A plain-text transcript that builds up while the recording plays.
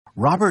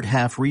Robert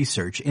Half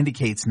research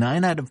indicates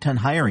 9 out of 10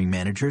 hiring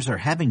managers are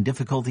having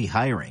difficulty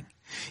hiring.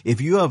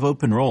 If you have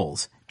open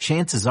roles,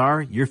 chances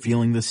are you're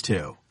feeling this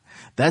too.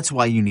 That's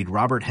why you need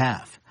Robert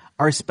Half.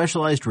 Our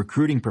specialized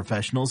recruiting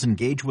professionals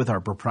engage with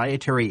our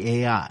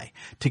proprietary AI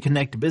to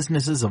connect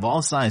businesses of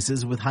all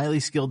sizes with highly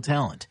skilled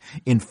talent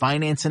in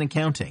finance and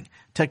accounting,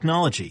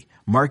 technology,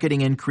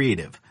 marketing and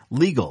creative,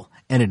 legal,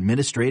 and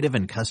administrative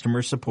and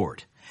customer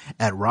support.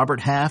 At Robert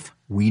Half,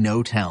 we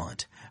know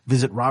talent.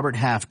 Visit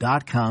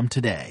roberthalf.com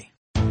today.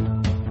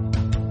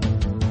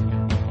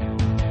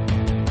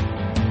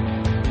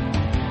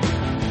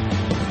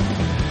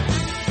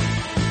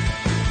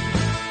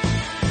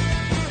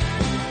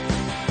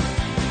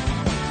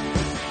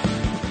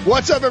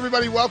 What's up,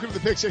 everybody? Welcome to the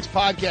Pick Six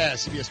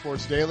Podcast, CBS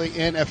Sports Daily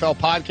NFL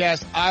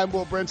Podcast. I'm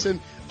Will Brinson.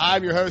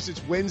 I'm your host.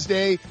 It's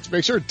Wednesday. So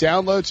make sure to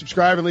download,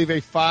 subscribe, and leave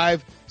a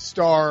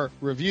 5-star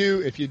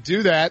review. If you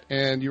do that,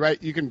 and you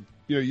can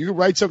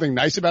write something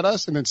nice about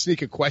us, and then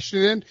sneak a question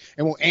in,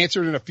 and we'll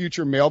answer it in a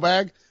future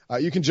mailbag.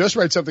 You can just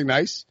write something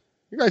nice.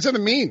 You can write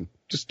something mean.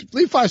 Just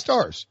leave 5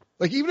 stars.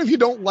 Like, even if you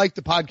don't like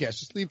the podcast,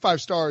 just leave 5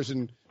 stars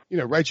and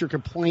write your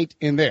complaint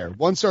in there.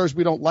 1 stars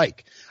we don't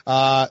like.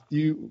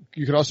 You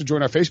can also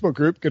join our Facebook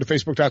group. Go to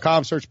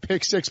facebook.com, search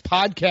Pick Six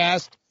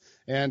Podcast,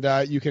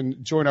 and you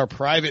can join our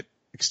private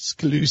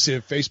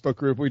exclusive Facebook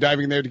group. We're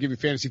diving in there to give you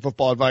fantasy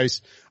football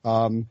advice,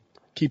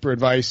 keeper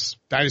advice,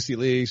 dynasty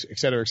leagues, et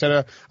cetera, et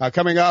cetera.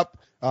 Coming up,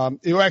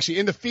 actually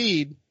in the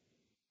feed,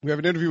 we have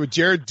an interview with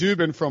Jared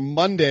Dubin from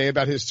Monday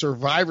about his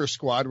Survivor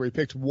Squad, where he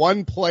picked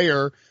one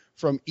player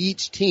from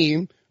each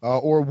team,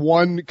 or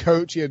one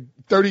coach. He had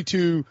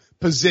 32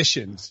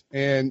 positions,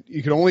 and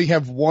you can only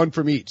have one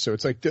from each. So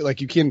it's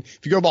like you can, if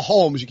you go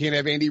Mahomes, you can't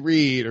have Andy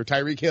Reid or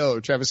Tyreek Hill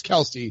or Travis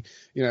Kelce.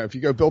 If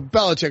you go Bill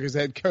Belichick as the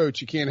head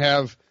coach, you can't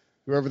have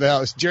whoever the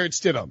hell is Jarrett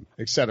Stidham,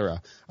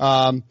 etc.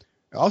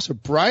 Also,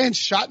 Brian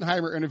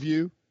Schottenheimer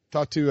interview,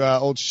 talked to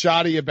old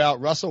Shotty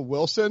about Russell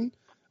Wilson.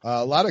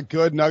 A lot of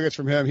good nuggets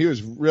from him. He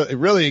was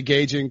really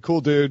engaging,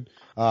 cool dude.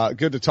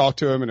 Good to talk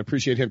to him and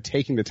appreciate him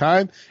taking the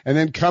time. And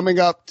then coming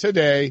up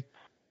today,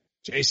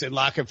 Jason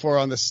Lockenfor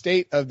on the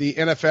state of the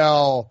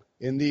NFL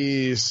in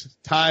these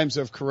times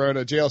of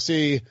Corona.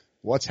 JLC,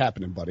 what's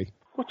happening, buddy?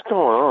 What's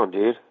going on,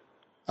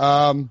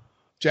 dude?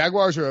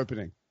 Jaguars are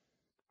opening.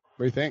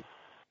 What do you think?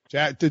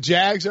 The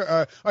Jags are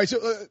all right. So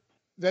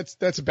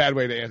that's a bad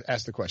way to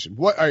ask the question.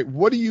 What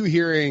are you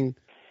hearing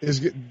is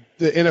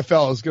the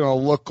NFL is going to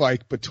look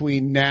like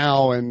between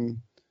now and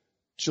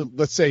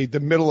let's say the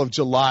middle of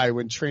July,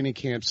 when training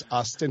camps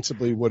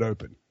ostensibly would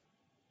open?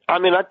 I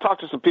mean, I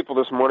talked to some people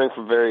this morning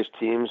from various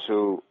teams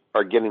who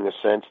are getting the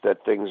sense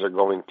that things are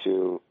going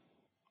to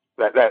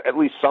that at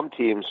least some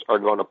teams are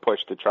going to push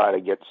to try to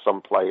get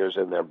some players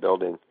in their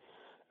building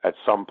at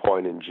some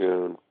point in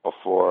June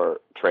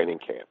before training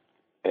camp.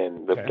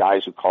 And the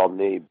guys who called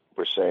me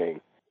were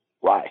saying,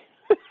 "Why?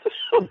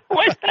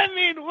 What does that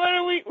mean?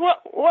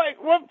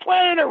 What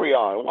planet are we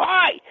on?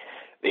 Why?"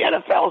 The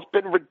NFL has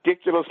been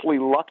ridiculously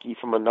lucky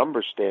from a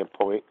numbers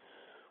standpoint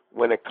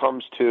when it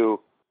comes to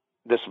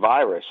this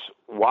virus.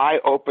 Why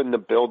open the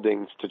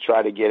buildings to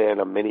try to get in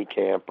a mini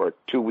camp or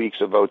 2 weeks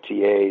of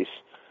OTAs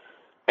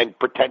and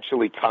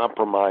potentially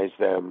compromise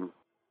them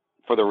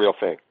for the real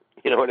thing?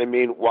 You know what I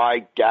mean?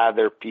 Why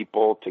gather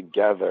people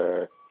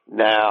together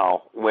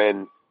now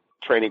when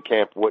training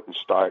camp wouldn't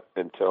start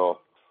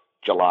until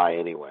July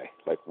anyway?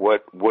 Like,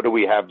 what do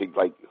we have to,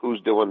 like,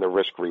 who's doing the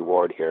risk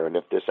reward here? And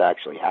if this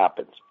actually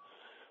happens,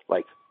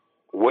 like,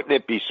 wouldn't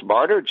it be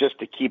smarter just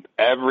to keep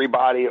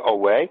everybody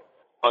away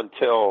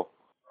until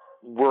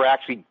we're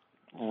actually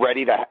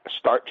ready to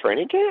start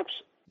training camps?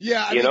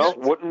 Yeah.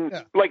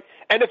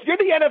 And if you're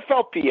the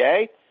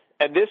NFLPA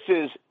and this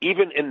is,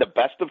 even in the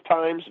best of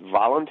times,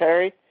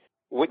 voluntary,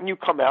 wouldn't you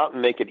come out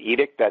and make an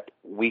edict that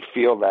we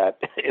feel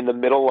that in the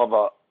middle of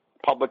a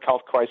public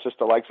health crisis,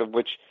 the likes of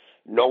which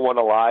no one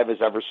alive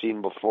has ever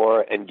seen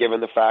before, and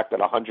given the fact that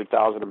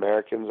 100,000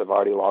 Americans have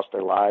already lost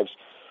their lives,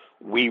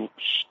 we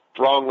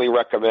strongly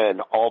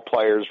recommend all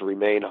players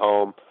remain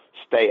home,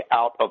 stay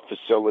out of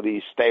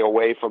facilities, stay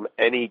away from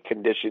any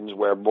conditions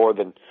where more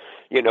than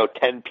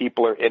 10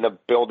 people are in a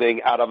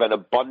building, out of an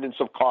abundance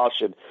of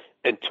caution,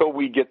 until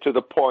we get to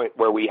the point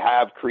where we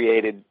have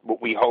created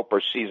what we hope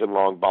are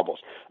season-long bubbles.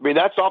 I mean,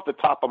 that's off the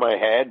top of my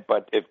head,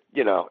 but if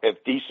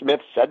D. Smith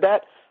said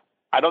that,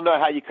 I don't know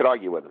how you could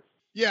argue with him.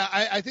 Yeah,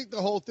 I think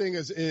the whole thing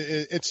is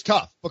it's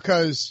tough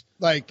because,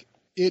 like,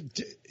 you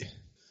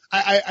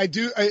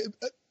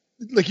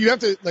have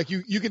to, like,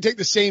 you can take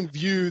the same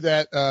view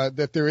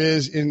that there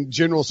is in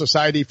general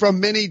society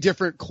from many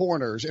different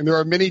corners, and there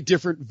are many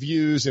different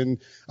views, and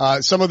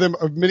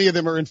many of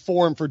them are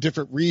informed for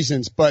different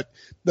reasons. But,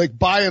 like,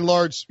 by and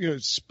large,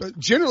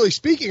 generally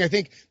speaking, I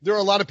think there are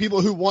a lot of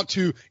people who want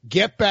to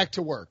get back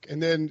to work,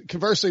 and then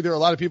conversely, there are a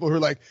lot of people who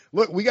are like,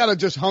 look, we got to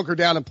just hunker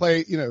down and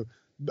play,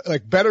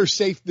 like, better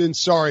safe than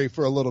sorry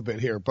for a little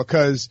bit here,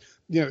 because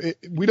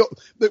we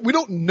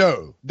don't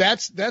know.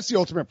 That's the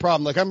ultimate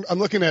problem. Like, I'm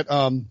looking at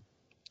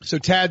So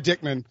Tad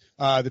Dickman,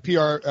 the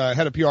PR,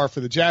 head of PR for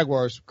the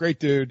Jaguars, great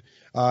dude,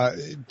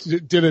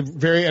 did a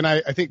very, and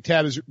I think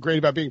Tad is great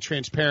about being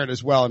transparent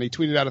as well. And he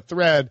tweeted out a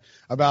thread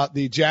about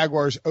the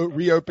Jaguars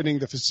reopening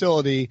the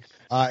facility,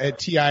 at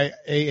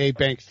TIAA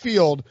Bank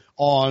Field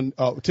on,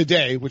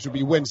 today, which would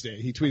be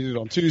Wednesday. He tweeted it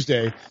on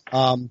Tuesday.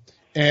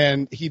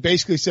 And he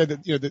basically said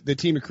that, the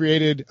team had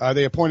created,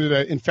 they appointed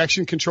an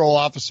infection control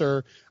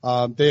officer.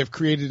 They have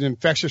created an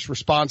infectious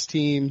response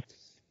team.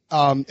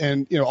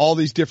 And, all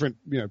these different,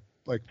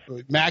 like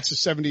max of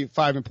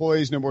 75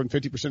 employees, no more than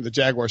 50% of the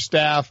Jaguar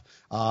staff.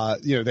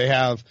 They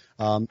have,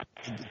 the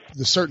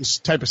certain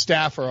type of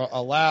staff are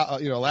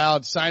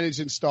allowed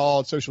signage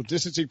installed, social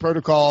distancing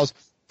protocols,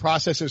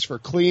 processes for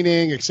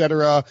cleaning, et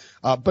cetera.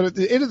 But at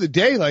the end of the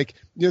day,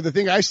 the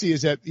thing I see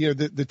is that,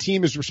 the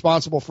team is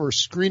responsible for a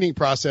screening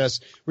process,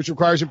 which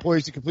requires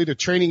employees to complete a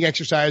training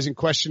exercise and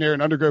questionnaire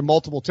and undergo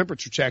multiple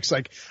temperature checks.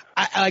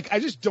 I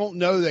just don't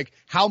know,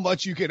 how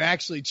much you can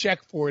actually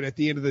check for it at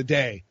the end of the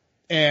day.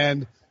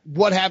 And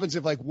what happens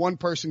if one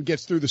person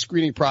gets through the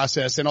screening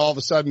process and all of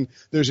a sudden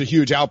there's a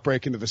huge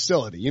outbreak in the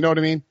facility? You know what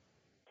I mean?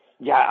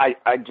 Yeah,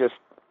 I just,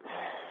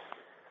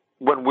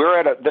 when we're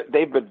at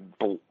they've been,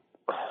 I'm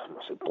going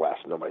to say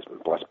blessed. Nobody's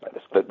been blessed by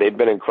this, but they've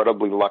been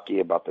incredibly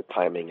lucky about the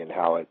timing and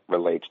how it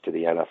relates to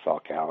the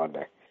NFL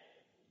calendar.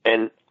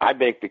 And I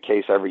make the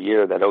case every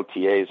year that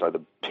OTAs are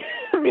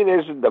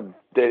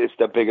it's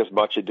the biggest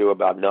much ado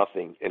about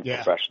nothing in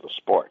professional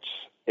sports.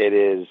 It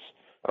is,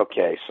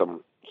 okay,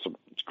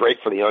 it's great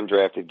for the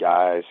undrafted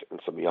guys and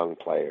some young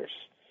players.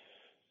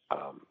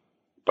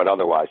 But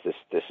otherwise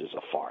this is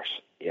a farce.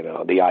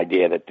 The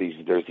idea that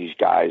there's these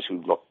guys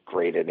who look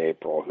great in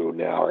April who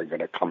now are going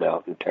to come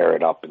out and tear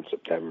it up in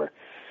September.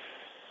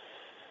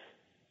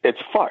 It's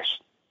a farce.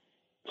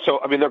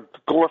 So, they're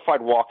glorified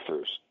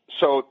walkthroughs.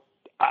 So,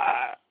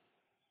 I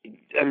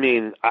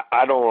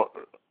don't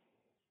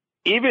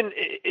even,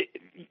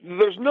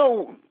 there's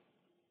no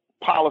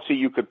policy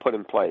you could put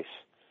in place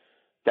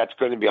that's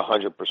going to be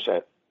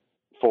 100%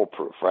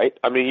 foolproof, right?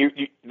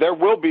 There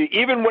will be,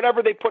 even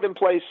whatever they put in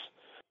place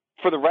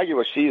for the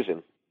regular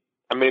season.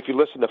 If you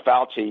listen to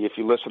Fauci, if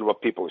you listen to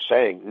what people are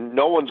saying,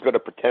 no one's going to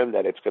pretend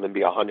that it's going to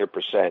be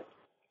 100%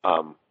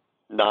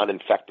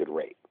 non-infected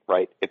rate,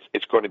 right?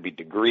 It's going to be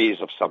degrees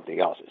of something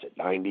else. Is it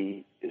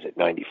 90? Is it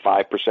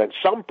 95%?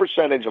 Some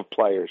percentage of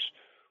players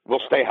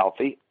will stay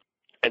healthy,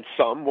 and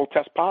some will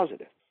test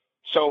positive.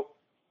 So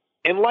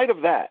in light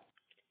of that,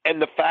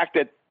 and the fact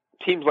that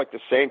teams like the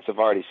Saints have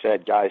already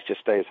said, guys, just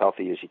stay as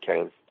healthy as you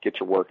can. Get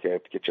your work in,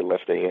 get your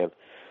lifting in.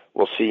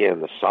 We'll see you in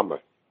the summer.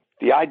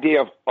 The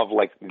idea of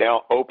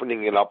now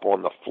opening it up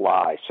on the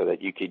fly so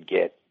that you could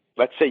get,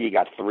 let's say you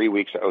got 3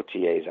 weeks of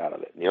OTAs out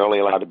of it, and you're only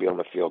allowed to be on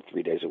the field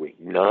 3 days a week,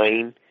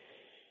 9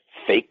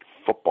 fake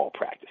football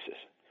practices.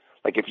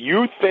 If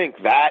you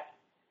think that,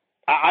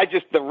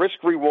 the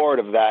risk reward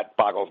of that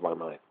boggles my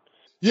mind.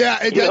 Yeah.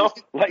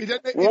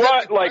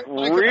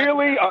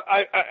 Really?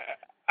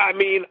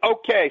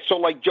 Okay.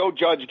 So Joe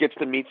Judge gets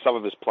to meet some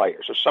of his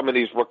players or some of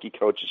these rookie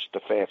coaches,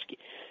 Stefanski.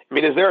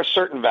 Is there a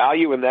certain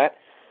value in that?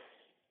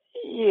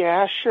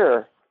 Yeah,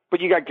 sure.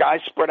 But you got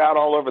guys spread out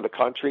all over the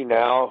country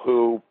now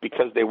who,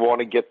 because they want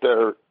to get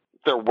their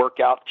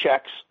workout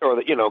checks,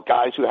 or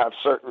guys who have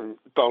certain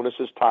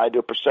bonuses tied to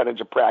a percentage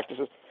of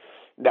practices,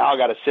 now I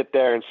got to sit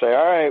there and say,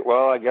 all right,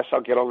 well, I guess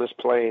I'll get on this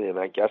plane and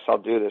I guess I'll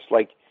do this.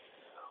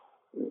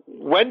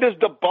 When does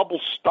the bubble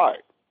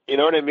start? You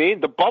know what I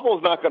mean? The bubble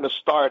is not going to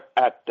start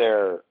at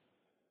their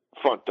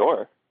front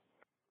door.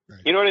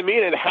 You know what I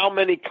mean? And how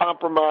many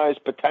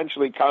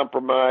potentially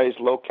compromised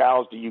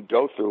locales do you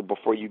go through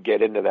before you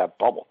get into that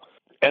bubble?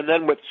 And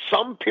then with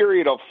some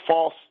period of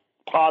false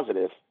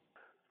positive,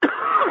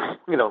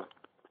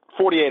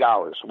 48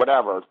 hours,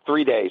 whatever,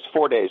 3 days,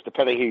 4 days,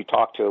 depending who you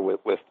talk to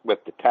with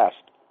the test,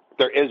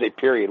 there is a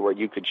period where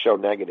you could show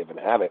negative and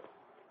have it.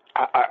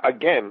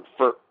 Again,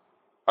 for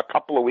a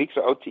couple of weeks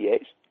of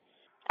OTAs,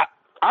 if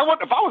I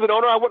was an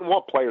owner, I wouldn't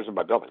want players in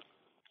my building.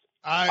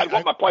 I'd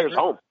want my players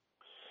home.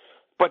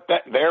 But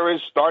there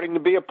is starting to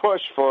be a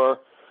push for,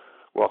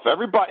 if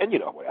everybody, and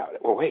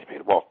wait a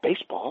minute, if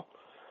baseball,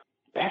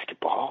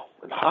 basketball,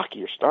 and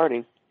hockey are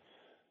starting,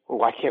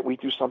 why can't we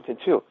do something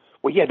too?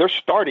 Well, yeah, they're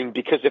starting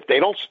because if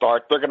they don't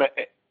start, they're going to,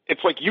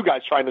 it's like you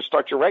guys trying to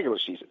start your regular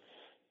season.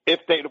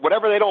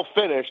 Whatever they don't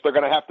finish, they're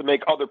going to have to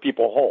make other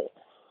people whole.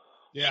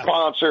 Yeah.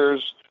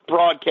 Sponsors,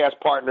 broadcast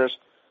partners.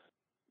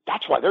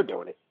 That's why they're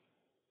doing it.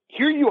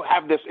 Here you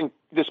have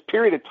this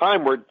period of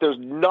time where there's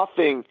no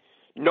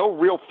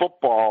real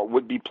football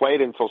would be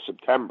played until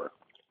September.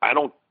 I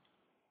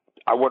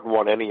wouldn't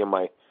want any of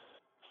my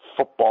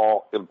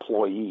football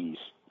employees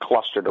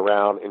clustered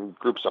around in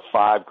groups of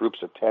 5, groups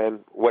of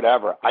 10,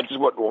 whatever. I just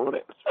wouldn't want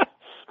it.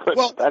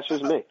 But that's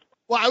just me.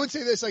 Well, I would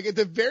say this, at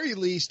the very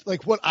least,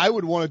 what I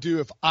would want to do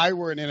if I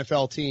were an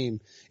NFL team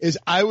is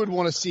I would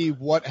want to see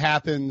what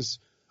happens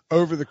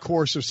over the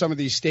course of some of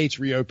these states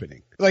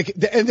reopening.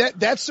 And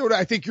that's sort of,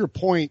 I think, your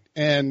point,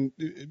 and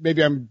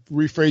maybe I'm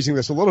rephrasing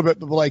this a little bit,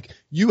 but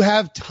you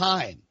have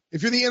time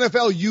If you're the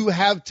NFL, you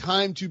have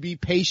time to be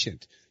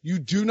patient. You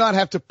do not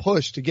have to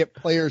push to get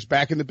players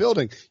back in the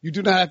building. You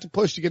do not have to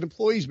push to get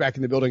employees back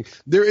in the building.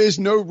 There is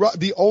no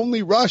the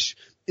only rush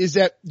is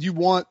that you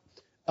want,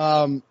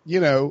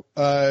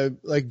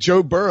 like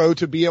Joe Burrow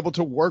to be able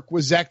to work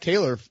with Zach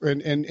Taylor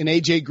and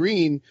AJ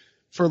Green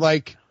for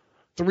like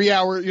 3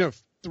 hours,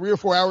 3 or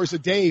 4 hours a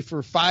day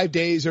for 5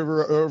 days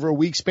over a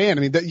week span.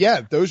 I mean,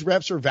 those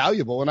reps are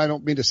valuable, and I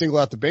don't mean to single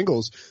out the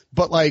Bengals,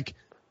 but like,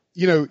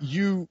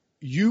 you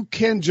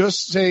can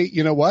just say,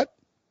 you know what?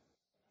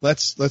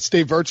 Let's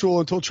stay virtual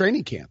until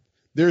training camp.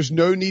 There's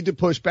no need to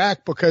push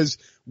back because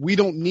we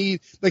don't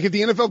need, like if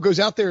the NFL goes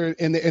out there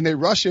and they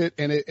rush it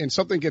and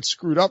something gets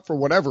screwed up for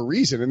whatever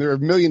reason, and there are a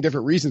million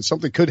different reasons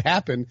something could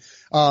happen,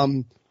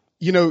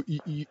 you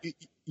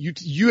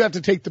have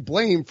to take the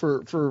blame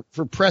for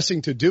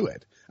pressing to do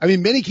it. I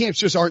mean, mini camps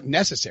just aren't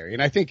necessary.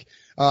 And I think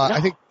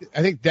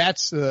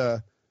that's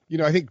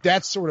I think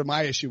that's sort of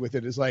my issue with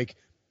it is like,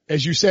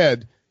 as you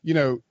said,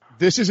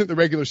 this isn't the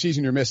regular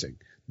season you're missing.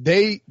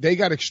 They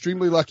got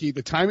extremely lucky.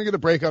 The timing of the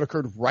breakout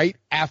occurred right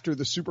after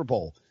the Super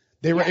Bowl.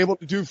 They were able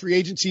to do free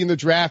agency in the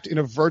draft in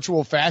a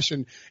virtual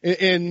fashion,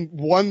 in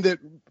one that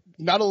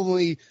not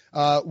only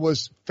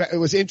was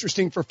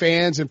interesting for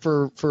fans and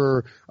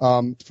for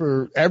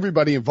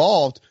everybody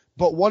involved,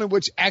 but one in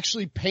which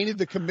actually painted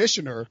the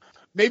commissioner,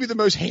 maybe the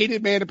most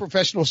hated man in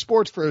professional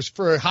sports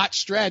for a hot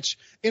stretch,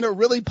 in a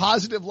really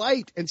positive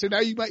light. And so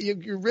now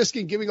you're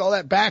risking giving all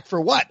that back for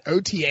what?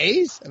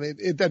 OTAs? I mean,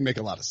 it doesn't make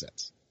a lot of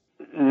sense.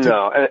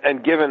 No,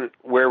 and given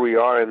where we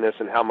are in this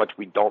and how much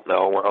we don't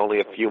know, we're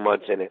only a few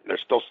months in it. They're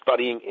still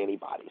studying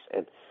antibodies,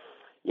 and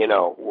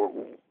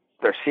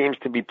there seems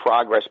to be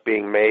progress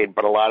being made,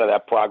 but a lot of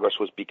that progress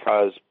was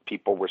because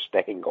people were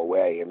staying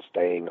away and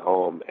staying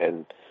home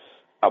and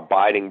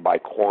abiding by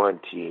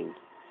quarantine.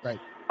 Right.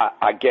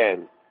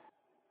 Again,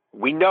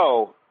 we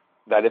know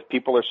that if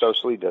people are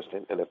socially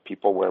distant and if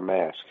people wear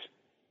masks,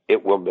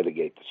 it will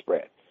mitigate the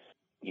spread.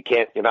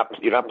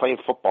 You're not playing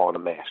football in a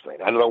mask right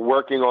now. I know they're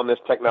working on this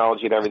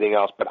technology and everything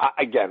else, but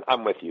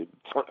I'm with you.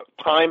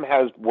 Time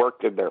has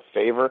worked in their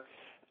favor.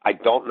 I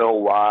don't know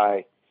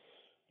why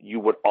you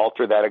would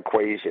alter that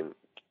equation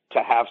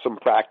to have some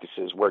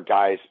practices where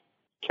guys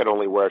can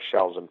only wear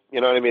shells and,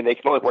 you know what I mean? They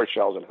can only wear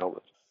shells and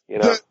helmets,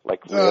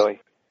 really?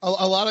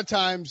 A lot of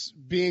times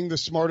being the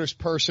smartest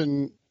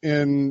person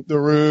in the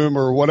room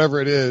or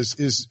whatever it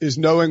is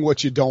knowing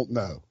what you don't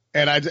know.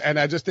 And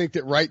I just think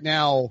that right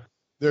now,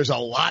 there's a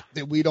lot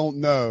that we don't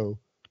know.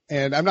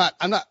 And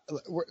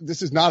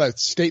this is not a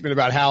statement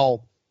about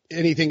how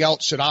anything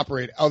else should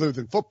operate other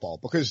than football,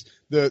 because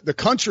the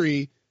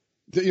country,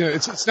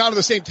 it's not on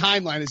the same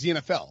timeline as the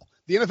NFL.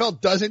 The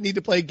NFL doesn't need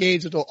to play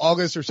games until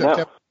August or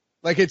September. No.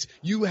 Like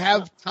you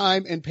have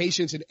time and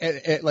patience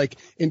and like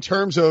in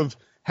terms of,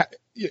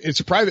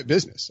 it's a private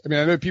business. I mean,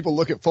 I know people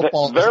look at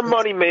football. Their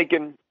money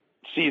making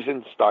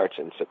season starts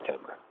in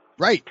September.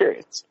 Right.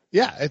 Period.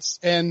 Yeah, you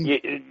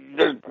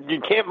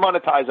can't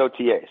monetize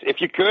OTAs. If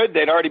you could,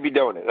 they'd already be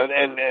doing it.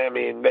 And I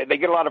mean, they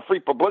get a lot of free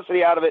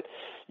publicity out of it.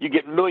 You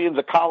get millions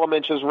of column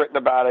inches written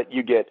about it.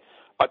 You get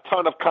a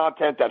ton of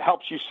content that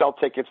helps you sell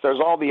tickets.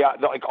 There's all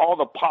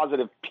the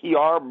positive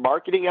PR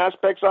marketing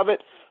aspects of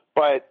it,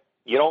 but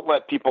you don't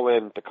let people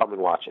in to come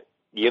and watch it.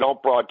 You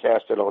don't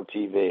broadcast it on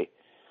TV.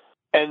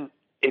 And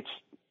it's,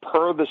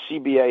 per the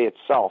CBA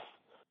itself,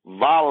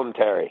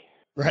 voluntary.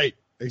 Right.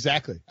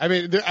 Exactly. I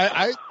mean,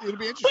 it'll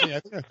be interesting.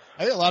 I think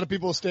a lot of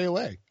people will stay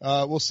away.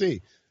 We'll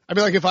see. I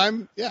mean, like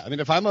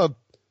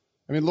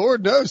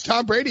Lord knows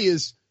Tom Brady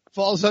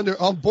falls under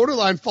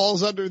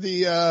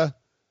the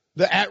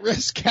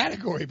at-risk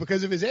category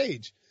because of his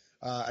age.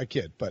 I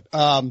kid, but,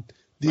 all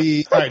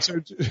right. So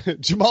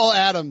Jamal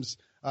Adams,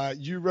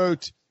 you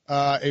wrote,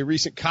 a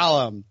recent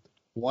column,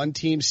 One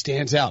Team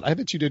Stands Out. I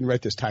bet you didn't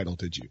write this title,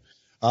 did you?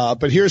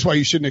 But here's why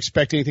you shouldn't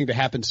expect anything to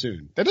happen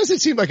soon. That doesn't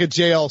seem like a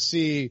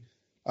JLC,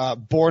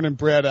 born and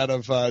bred out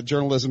of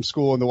journalism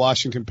school in the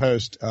Washington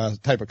Post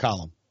type of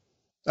column,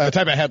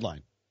 type of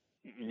headline.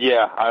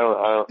 Yeah,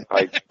 I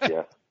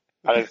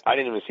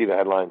didn't even see the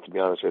headline, to be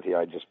honest with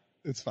you.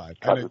 It's fine.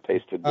 Cut and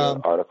pasted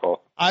the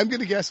article. I'm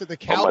going to guess that the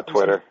Cowboys. On my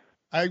Twitter.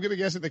 I'm going to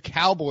guess that the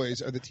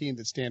Cowboys are the team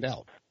that stand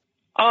out.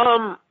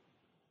 I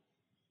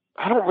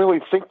don't really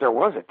think there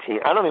was a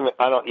team. I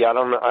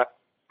don't know.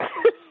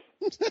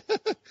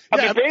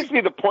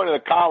 Basically the point of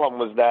the column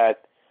was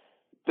that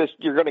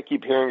you're going to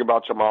keep hearing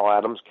about Jamal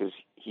Adams because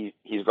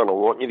he's going to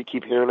want you to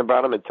keep hearing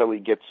about him until he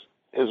gets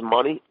his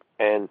money.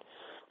 And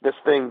this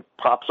thing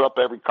pops up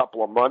every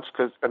couple of months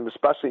and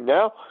especially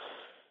now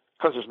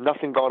because there's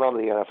nothing going on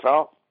in the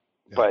NFL.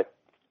 Yeah. But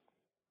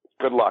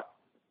good luck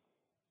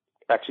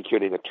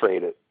executing a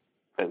trade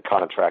and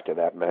contract of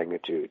that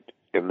magnitude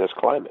in this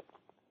climate.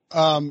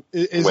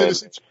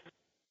 Is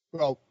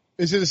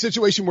it a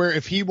situation where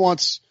if he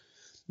wants,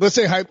 let's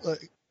say,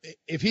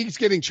 if he's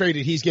getting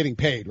traded, he's getting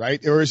paid,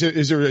 right? Or is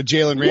there a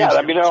Jalen Ramsey? Yeah,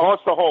 I mean,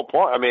 that's the whole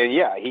point. I mean,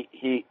 yeah,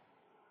 he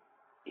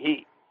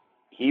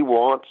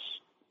wants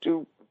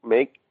to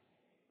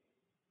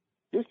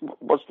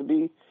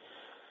be,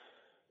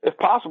 if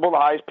possible, the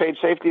highest paid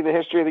safety in the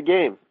history of the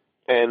game.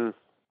 And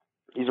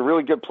he's a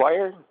really good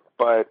player,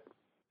 but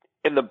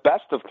in the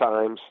best of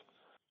times,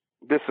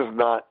 this is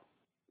not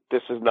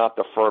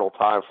the fertile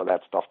time for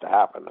that stuff to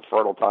happen. The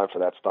fertile time for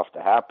that stuff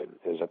to happen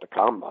is at the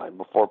combine,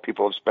 before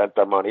people have spent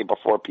their money,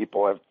 before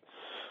people have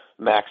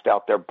maxed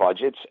out their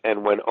budgets,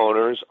 and when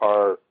owners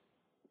are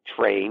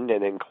trained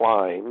and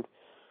inclined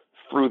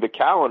through the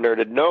calendar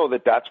to know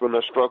that that's when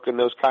they're stroking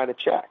those kind of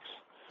checks.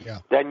 Yeah.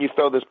 Then you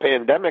throw this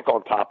pandemic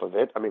on top of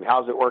it. I mean,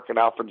 how's it working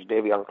out for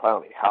Jadeveon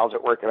Clowney? How's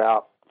it working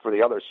out for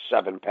the other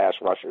 7 pass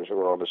rushers who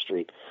are on the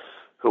street,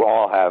 who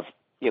all have,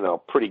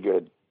 pretty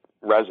good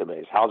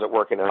resumes? How's it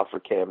working out for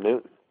Cam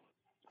Newton?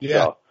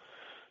 Yeah. So,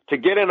 to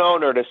get an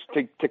owner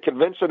to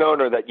convince an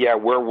owner that,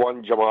 we're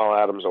one Jamal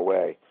Adams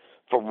away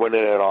from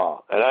winning it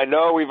all. And I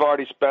know we've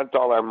already spent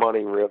all our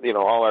money,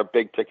 all our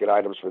big ticket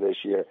items for this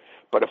year.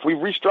 But if we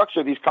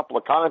restructure these couple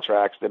of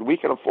contracts, then we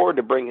can afford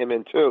to bring him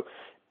in too.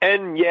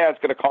 And it's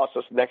going to cost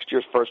us next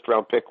year's first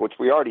round pick, which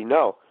we already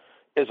know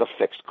is a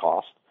fixed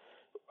cost.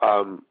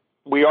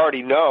 We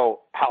already know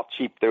how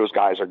cheap those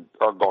guys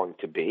are going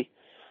to be.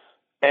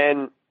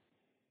 And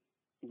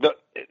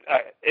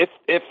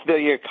if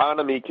the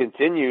economy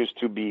continues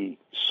to be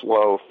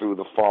slow through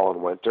the fall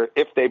and winter,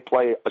 if they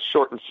play a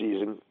shortened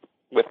season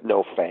with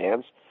no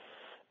fans,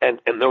 and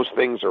those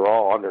things are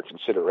all under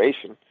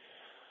consideration,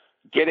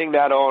 getting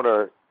that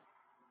owner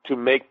to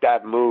make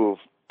that move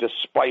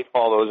despite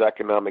all those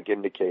economic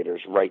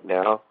indicators right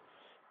now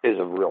is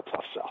a real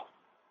tough sell.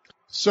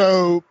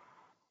 So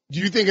do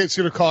you think it's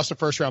going to cost a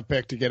first-round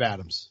pick to get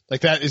Adams?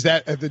 Like that, is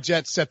that the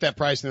Jets set that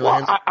price? In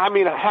well, I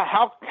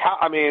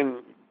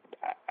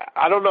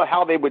don't know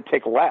how they would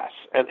take less,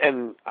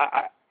 and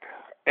I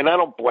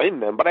don't blame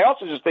them, but I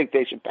also just think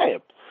they should pay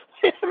him.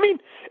 I mean,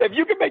 if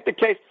you can make the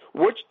case,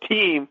 which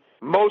team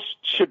most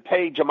should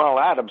pay Jamal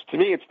Adams, to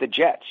me it's the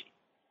Jets.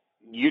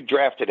 You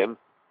drafted him,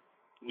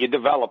 you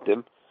developed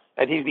him,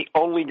 and he's the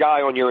only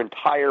guy on your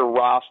entire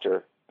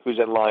roster who's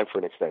in line for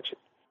an extension.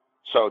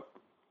 So,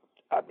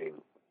 I mean,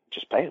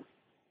 just pay him.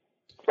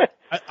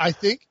 I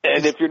think.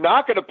 And if you're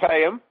not going to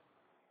pay him,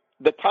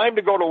 the time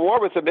to go to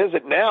war with him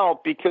isn't now,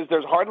 because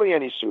there's hardly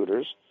any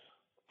suitors.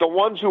 The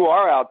ones who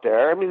are out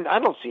there, I mean, I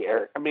don't see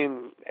Eric. I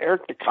mean,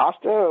 Eric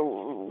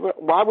DeCosta,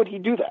 why would he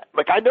do that?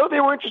 Like, I know they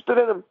were interested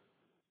in him,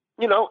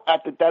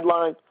 at the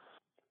deadline,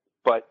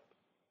 but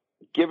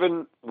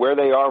given where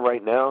they are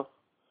right now,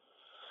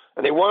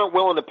 and they weren't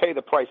willing to pay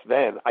the price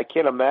then, I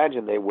can't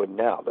imagine they would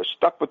now. They're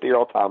stuck with the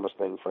Earl Thomas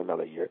thing for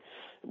another year.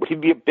 Would he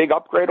be a big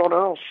upgrade on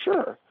Earl?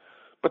 Sure.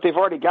 But they've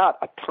already got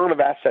a ton of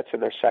assets in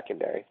their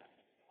secondary.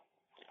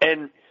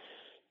 And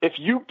if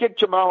you get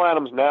Jamal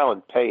Adams now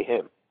and pay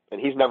him,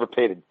 and he's never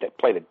played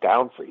it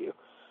down for you,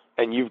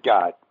 and you've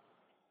got,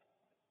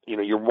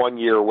 you're 1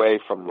 year away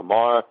from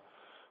Lamar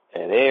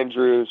and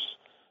Andrews,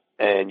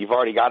 and you've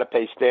already got to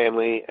pay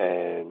Stanley,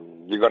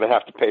 and you're going to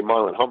have to pay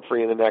Marlon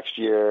Humphrey in the next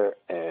year,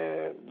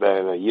 and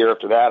then a year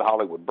after that,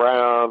 Hollywood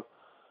Brown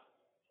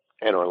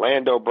and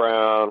Orlando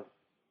Brown.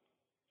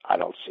 I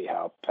don't see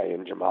how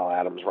paying Jamal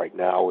Adams right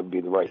now would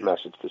be the right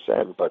message to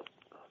send, but,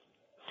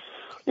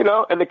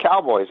 and the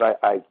Cowboys,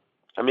 I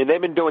mean,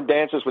 they've been doing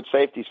dances with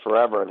safeties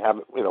forever and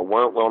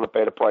weren't willing to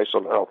pay the price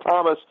on Earl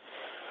Thomas,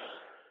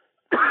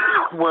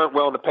 weren't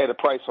willing to pay the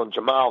price on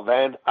Jamal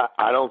then.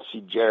 I don't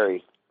see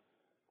Jerry,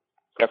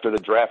 after the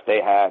draft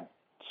they had,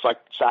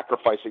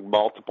 sacrificing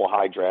multiple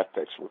high draft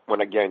picks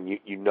when, again,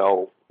 you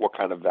know what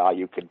kind of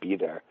value could be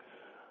there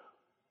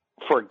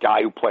for a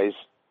guy who plays,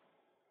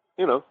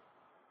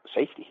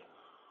 safety.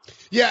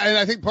 Yeah, and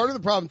I think part of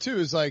the problem, too,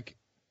 is like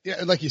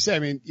you said, I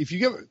mean, if you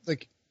give,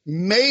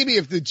 maybe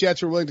if the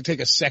Jets were willing to take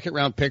a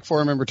second-round pick for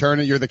him in return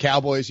and you're the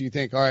Cowboys, you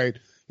think, all right,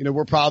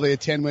 we're probably a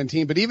 10-win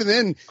team. But even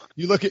then,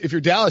 you look at, if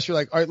you're Dallas, you're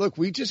like, all right, look,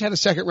 we just had a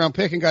second-round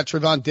pick and got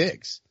Trevon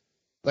Diggs.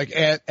 Like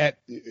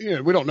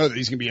we don't know that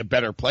he's going to be a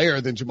better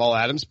player than Jamal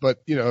Adams,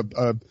 but,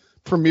 a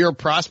premier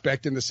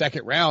prospect in the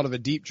second round of a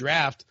deep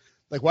draft.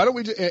 Like, why don't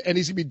we, and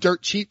he's going to be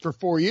dirt cheap for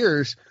 4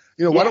 years.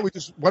 Why don't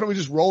we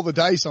just roll the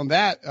dice on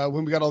that,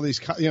 when we got all these,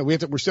 we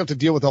still have to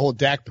deal with the whole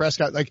Dak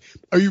Prescott. Like,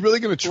 are you really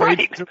going to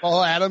trade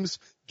Jamal Adams,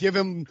 give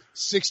him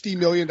 $60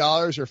 million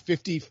or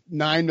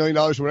 $59 million,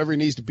 whatever he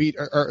needs to beat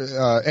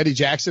Eddie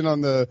Jackson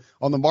on the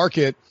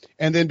market,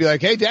 and then be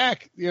like, hey,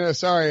 Dak,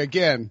 sorry,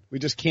 again, we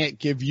just can't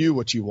give you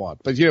what you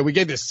want. But, we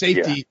gave this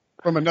safety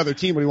from another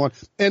team what he want.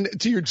 And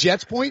to your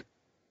Jets point,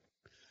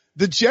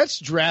 the Jets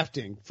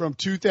drafting from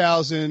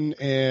 2000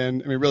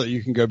 and, I mean, really,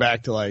 you can go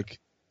back to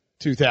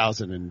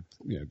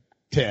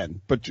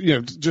 2010, but,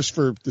 just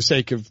for the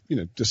sake of,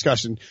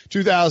 discussion,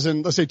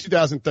 let's say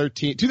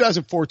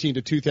 2014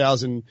 to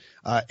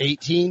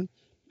 2018.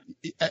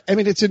 I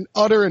mean, it's an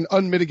utter and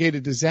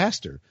unmitigated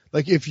disaster.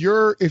 Like, if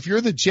you're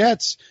the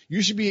Jets,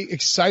 you should be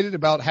excited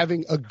about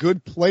having a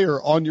good player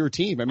on your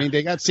team. I mean,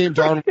 they got Sam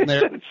Darnold in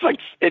there.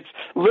 It's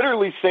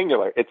literally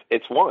singular.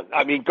 It's one.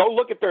 I mean, go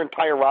look at their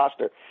entire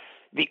roster.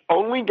 The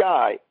only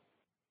guy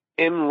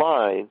in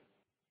line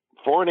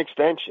for an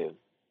extension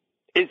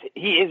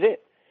he is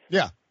it.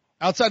 Yeah.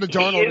 Outside of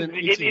Darnold.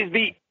 He's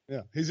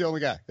the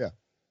only guy. Yeah.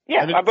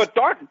 Yeah, but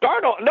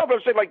Darnold. No, but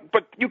I'm saying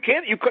but you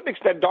couldn't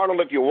extend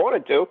Darnold if you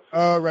wanted to.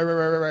 Oh,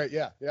 right.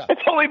 Yeah.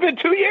 It's only been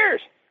 2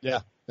 years. Yeah.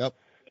 Yep.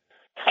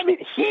 I mean,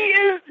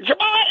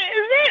 Jamal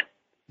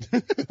is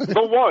it.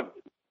 The one.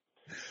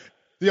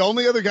 The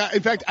only other guy.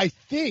 In fact, I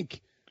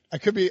think I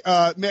could be.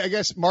 I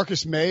guess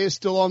Marcus May is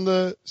still on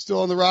the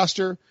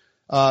roster.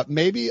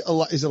 Maybe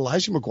is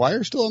Elijah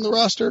McGuire still on the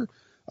roster?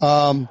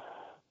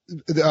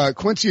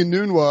 Quincy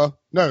Enunwa.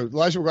 No,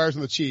 Elijah McGuire's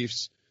on the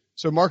Chiefs.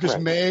 So Marcus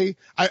May,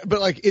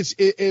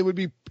 it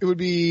would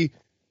be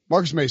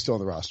Marcus May still on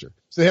the roster.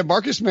 So they have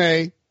Marcus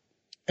May,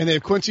 and they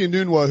have Quincy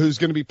Enunwa, who's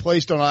going to be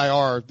placed on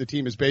IR. The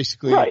team has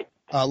basically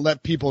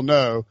let people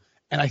know.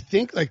 And I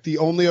think the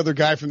only other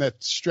guy from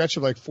that stretch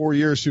of 4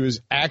 years who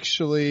is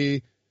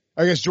actually,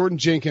 I guess Jordan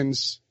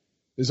Jenkins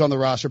is on the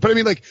roster. But I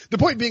mean, the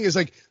point being is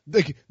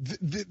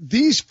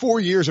these 4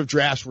 years of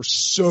drafts were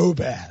so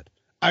bad.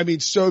 I mean,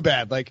 so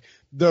bad.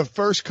 The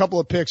first couple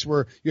of picks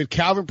were you had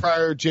Calvin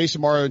Pryor, Jason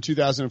Morrow in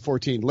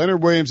 2014,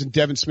 Leonard Williams and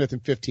Devin Smith in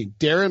 15,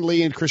 Darren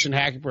Lee and Christian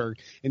Hackenberg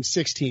in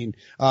 16,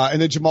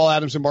 and then Jamal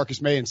Adams and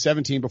Marcus May in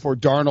 17 before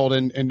Darnold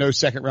and no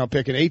second round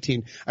pick in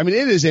 18. I mean,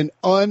 it is an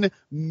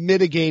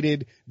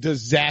unmitigated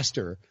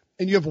disaster.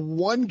 And you have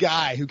one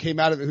guy who came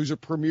out of it who's a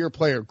premier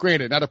player,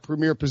 granted, not a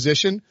premier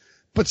position,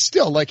 but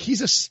still, he's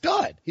a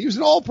stud. He was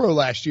an all-pro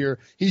last year.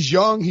 He's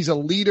young. He's a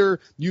leader.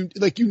 You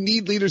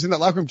need leaders in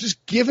that locker room.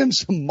 Just give him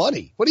some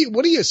money. What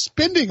are you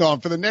spending on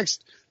for the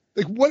next,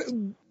 what,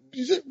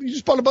 you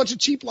just bought a bunch of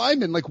cheap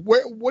linemen.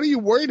 What are you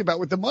worried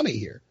about with the money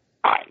here?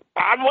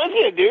 I'm with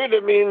you, dude. I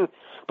mean,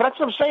 but that's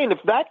what I'm saying. If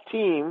that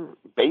team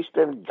based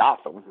in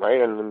Gotham,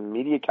 right, and the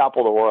media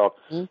capital of the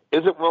world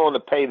isn't willing to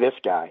pay this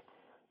guy,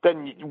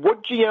 then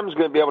what GM is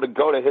going to be able to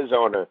go to his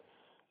owner?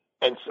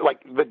 And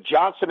the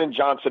Johnson &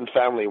 Johnson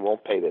family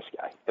won't pay this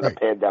guy in a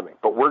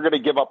pandemic, but we're going to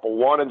give up a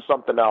one and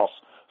something else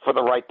for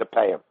the right to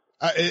pay him.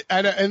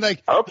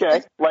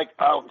 Okay,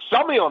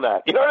 sell me on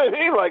that. You know what I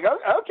mean?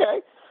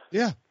 Okay.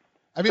 Yeah.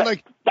 I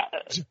mean,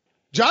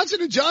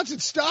 Johnson & Johnson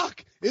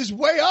stock is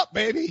way up,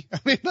 baby. I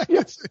mean,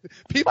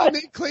 people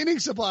need cleaning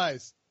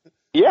supplies.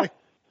 Yeah.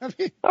 I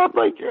mean, I'm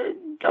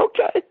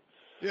okay.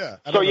 Yeah.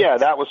 So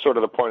that was sort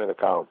of the point of the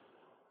column.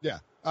 Yeah.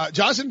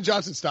 Johnson &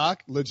 Johnson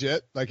stock,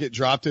 legit, it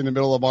dropped in the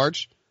middle of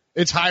March.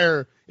 It's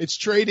higher. It's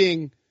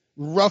trading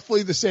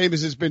roughly the same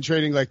as it's been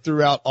trading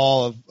throughout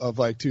all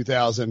of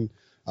 2000.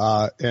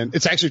 And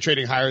it's actually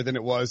trading higher than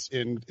it was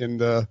in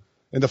the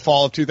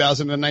fall of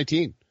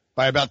 2019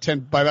 by about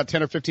 10 or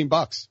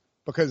 $15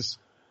 because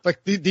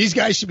these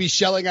guys should be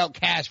shelling out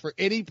cash for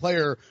any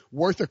player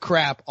worth of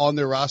crap on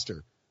their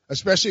roster,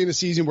 especially in a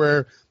season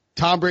where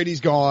Tom Brady's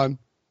gone.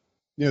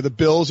 You know, the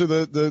Bills are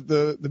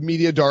the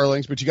media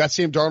darlings, but you got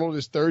Sam Darnold in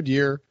his third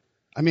year.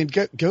 I mean,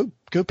 go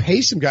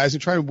pay some guys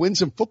and try and win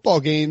some football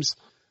games.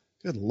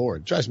 Good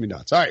Lord, drives me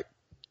nuts. All right.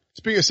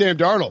 Speaking of Sam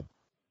Darnold,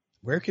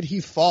 where could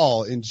he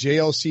fall in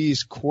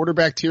JLC's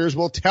quarterback tiers?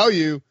 We'll tell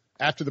you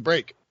after the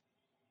break.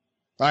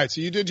 All right.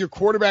 So you did your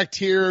quarterback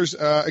tiers,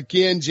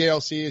 again,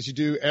 JLC, as you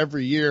do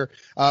every year.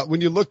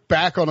 When you look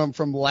back on them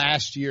from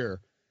last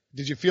year,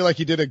 did you feel like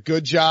you did a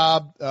good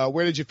job?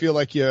 Where did you feel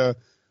I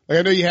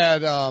know you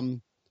had,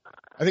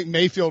 I think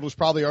Mayfield was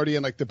probably already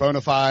in the bona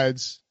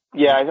fides.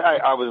 Yeah,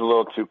 I was a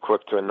little too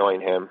quick to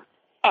anoint him.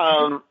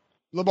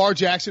 Lamar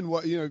Jackson,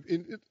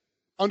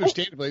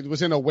 understandably,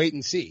 was in a wait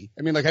and see.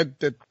 I mean, had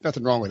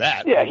nothing wrong with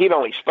that. Yeah, he'd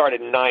only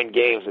started 9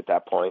 games at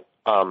that point.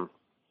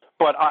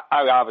 But I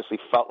obviously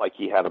felt like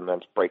he had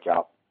immense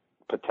breakout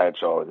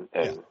potential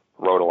and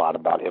wrote a lot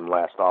about him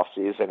last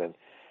offseason. And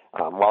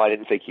while I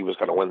didn't think he was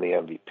going to win the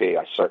MVP,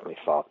 I certainly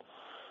thought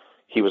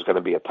he was going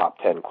to be a top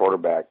 10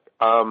 quarterback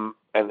and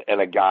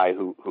a guy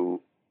who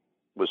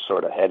was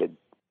sort of headed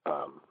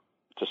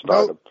to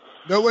stardom.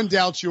 No one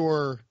doubts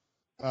your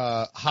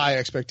high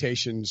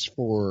expectations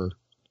for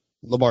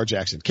Lamar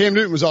Jackson. Cam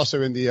Newton was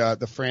also in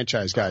the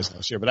franchise guys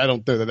last year, but I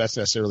don't know that that's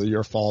necessarily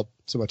your fault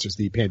so much as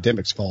the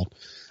pandemic's fault.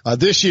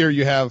 This year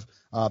you have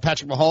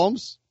Patrick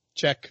Mahomes,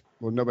 check.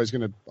 Well, nobody's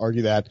going to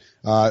argue that.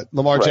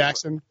 Lamar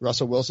Jackson,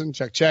 Russell Wilson,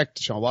 check.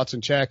 Deshaun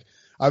Watson, check.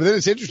 But then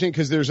it's interesting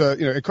because there's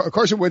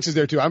Carson Wentz is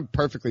there too. I'm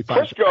perfectly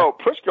fine.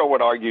 Prisco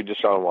would argue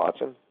Deshaun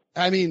Watson.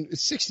 I mean,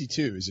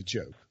 62 is a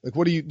joke.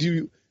 What do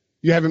you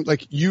have him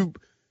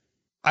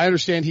I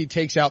understand he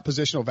takes out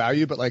positional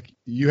value, but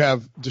you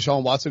have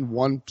Deshaun Watson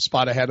one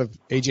spot ahead of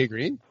AJ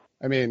Green.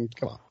 I mean,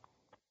 come on.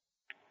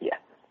 Yeah.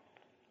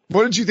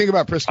 What did you think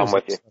about Prisco? I'm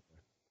with you.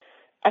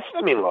 I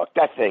mean, look,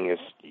 that thing is,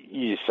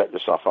 you set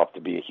yourself up to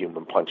be a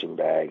human punching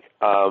bag.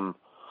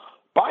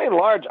 By and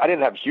large, I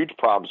didn't have huge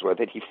problems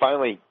with it. He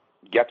finally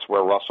gets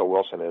where Russell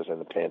Wilson is in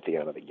the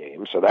pantheon of the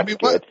game, so that's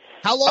good.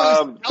 How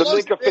long? The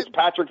Minkah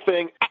Fitzpatrick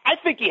thing, I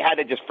think he had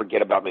to just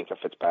forget about Minkah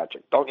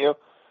Fitzpatrick, don't you?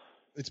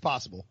 It's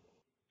possible.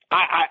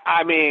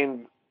 I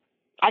mean,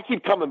 I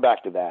keep coming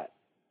back to that.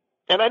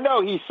 And I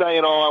know he's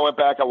saying, I went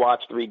back, I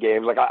watched 3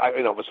 games.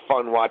 It was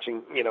fun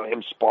watching,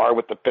 him spar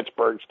with the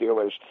Pittsburgh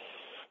Steelers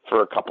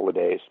for a couple of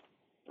days.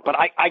 But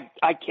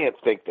I can't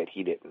think that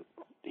he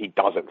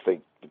doesn't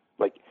think,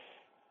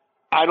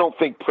 I don't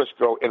think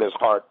Prisco in his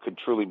heart could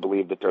truly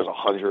believe that there's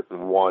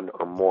 101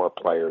 or more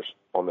players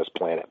on this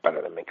planet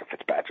better than Minkah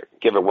Fitzpatrick,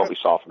 given what we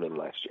saw from him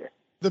last year.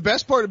 The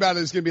best part about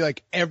it is going to be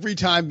like every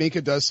time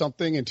Minkah does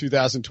something in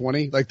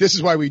 2020, like this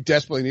is why we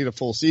desperately need a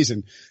full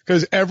season,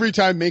 because every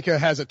time Minkah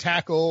has a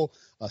tackle,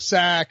 a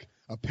sack,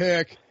 a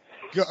pick,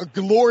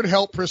 Lord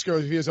help Prisco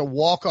if he has a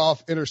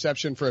walk-off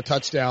interception for a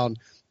touchdown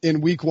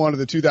in week 1 of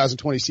the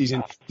 2020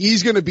 season,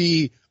 he's going to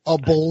be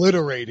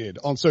obliterated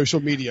on social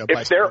media.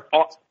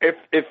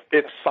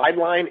 If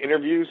sideline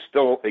interviews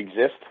still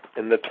exist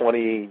in the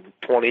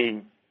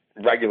 2020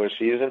 regular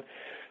season,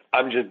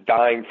 I'm just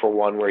dying for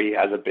one where he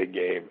has a big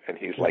game and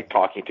he's like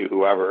talking to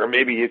whoever, or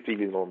maybe it's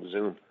even on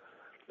Zoom,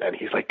 and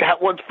he's like, "That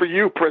one's for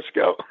you,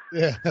 Prisco."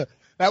 Yeah,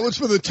 that one's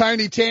for the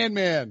tiny tan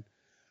man.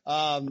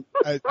 I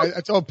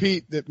told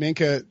Pete that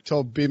Minkah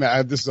told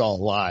BMAC, this is all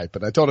a lie,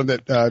 but I told him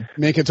that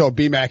Minkah told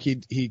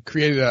BMAC he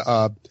created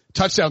a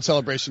touchdown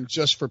celebration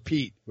just for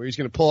Pete, where he's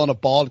going to pull on a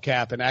bald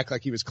cap and act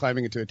like he was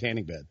climbing into a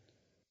tanning bed,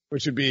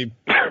 which would be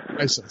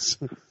priceless.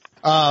 He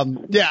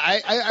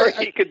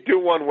could do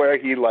one where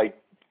he like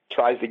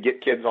tries to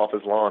get kids off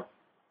his lawn.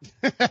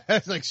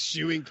 It's like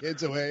shooing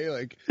kids away,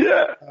 like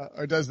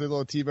or does the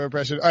little Tebow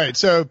impression. All right,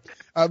 so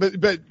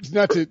but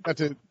not to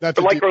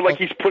like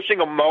he's pushing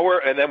a mower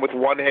and then with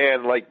one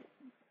hand like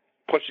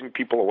pushing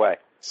people away.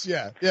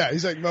 Yeah,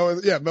 he's like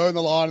mowing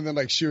the lawn and then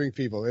like shooing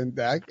people, and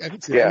I can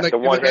see the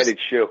one-handed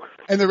shoe.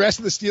 And the rest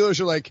of the Steelers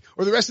are like,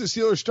 or the rest of the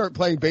Steelers start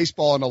playing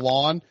baseball on the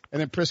lawn,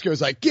 and then Prisco's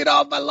like, "Get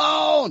off my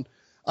lawn!"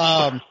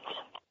 All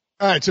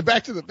right, so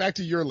back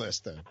to your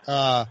list then.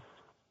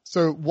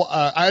 So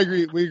I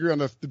agree. We agree on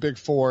the big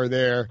four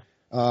there.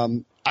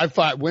 I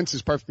thought Wentz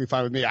is perfectly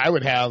fine with me. I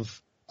would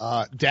have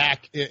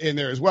Dak in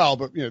there as well,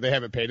 but they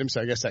haven't paid him,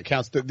 so I guess that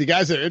counts. The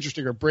guys that are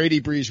interesting are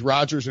Brady, Brees,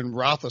 Rodgers, and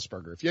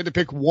Roethlisberger. If you had to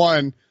pick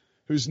one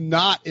who's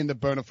not in the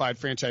bona fide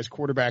franchise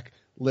quarterback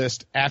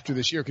list after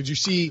this year, could you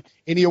see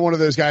any one of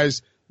those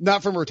guys,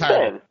 not from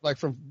retirement, like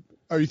from?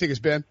 Oh, you think it's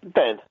Ben?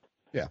 Ben.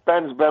 Yeah.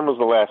 Ben was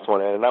the last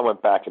one in, and I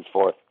went back and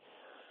forth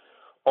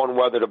on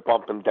whether to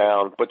bump him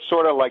down, but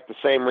sort of like the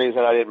same reason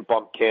I didn't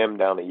bump Cam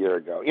down a year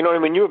ago. You know what I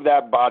mean? You have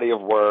that body of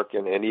work,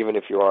 and even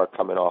if you are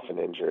coming off an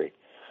injury,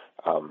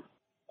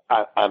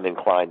 I'm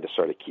inclined to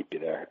sort of keep you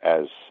there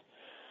as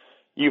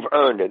you've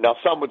earned it. Now,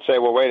 some would say,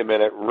 well, wait a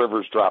minute,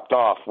 Rivers dropped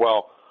off.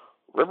 Well,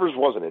 Rivers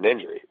wasn't an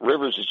injury.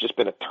 Rivers has just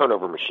been a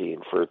turnover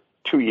machine for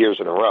 2 years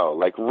in a row.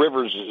 Like,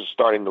 Rivers is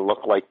starting to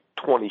look like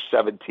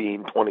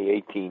 2017,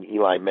 2018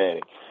 Eli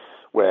Manning,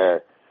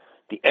 where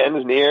the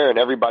end's near and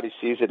everybody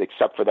sees it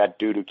except for that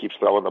dude who keeps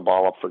throwing the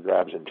ball up for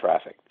grabs in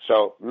traffic.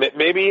 So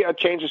maybe a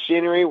change of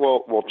scenery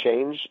will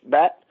change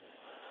that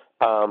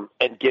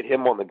and get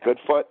him on the good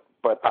foot.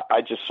 But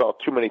I just saw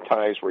too many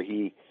times where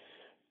he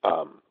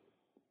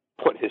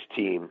put his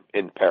team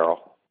in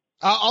peril.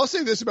 I'll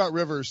say this about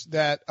Rivers,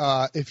 that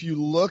if you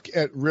look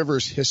at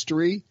Rivers'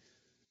 history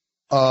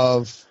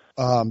of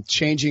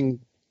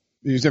changing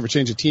 – he's never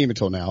changed a team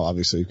until now,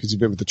 obviously, because he's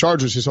been with the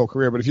Chargers his whole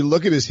career. But if you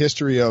look at his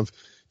history of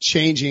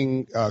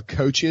changing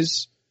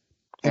coaches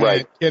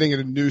and getting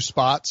into new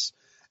spots,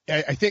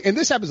 I think – and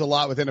this happens a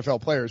lot with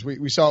NFL players.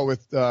 We saw it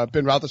with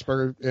Ben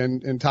Roethlisberger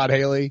and Todd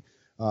Haley.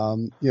 I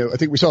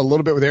think we saw a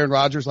little bit with Aaron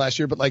Rodgers last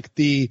year. But, like,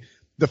 the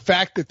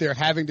fact that they're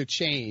having to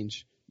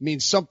change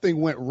means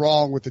something went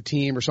wrong with the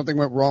team or something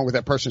went wrong with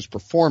that person's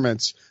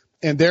performance.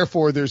 And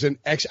therefore there's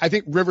I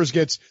think Rivers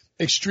gets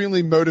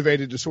extremely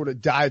motivated to sort of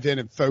dive in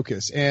and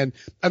focus. And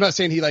I'm not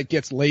saying he like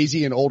gets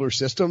lazy in older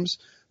systems,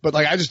 but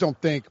like, I just don't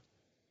think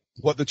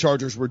what the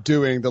Chargers were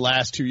doing the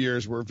last 2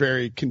 years were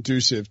very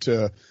conducive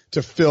to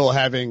Phil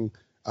having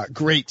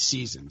great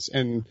seasons.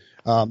 And,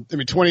 20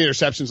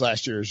 interceptions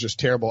last year is just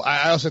terrible.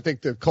 I also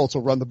think the Colts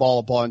will run the ball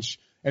a bunch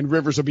and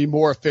Rivers will be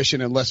more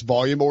efficient and less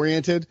volume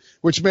oriented,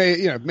 which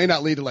may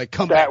not lead to like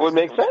comeback. That would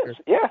make sense.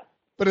 Yeah.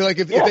 But like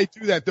if they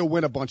do that, they'll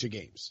win a bunch of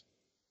games.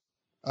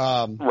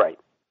 Right.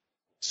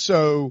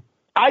 So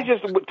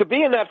to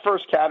be in that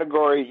first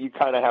category, you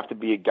kind of have to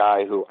be a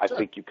guy who I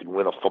think you could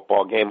win a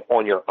football game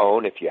on your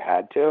own if you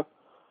had to.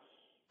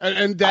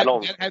 And I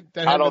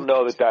don't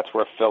know that that's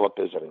where Phillip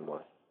is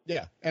anymore.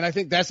 Yeah, and I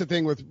think that's the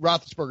thing with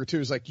Roethlisberger too.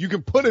 Is like you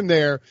can put him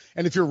there,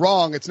 and if you're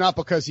wrong, it's not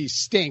because he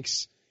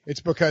stinks.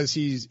 It's because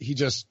he's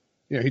just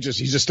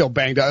still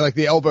banged up. Like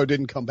the elbow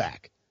didn't come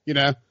back.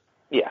 Yeah.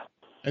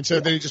 And so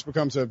then he just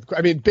becomes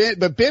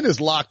Ben is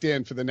locked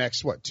in for the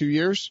next 2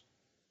 years?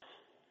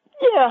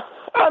 Yeah.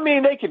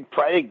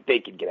 They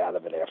could get out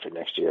of it after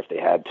next year if they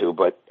had to,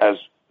 but as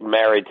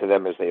married to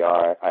them as they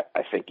are,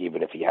 I think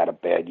even if he had a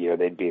bad year,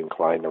 they'd be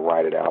inclined to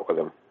ride it out with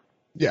him.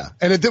 Yeah.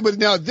 And at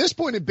this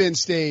point in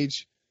Ben's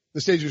stage,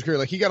 the stage of his career,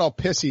 like he got all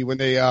pissy when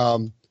they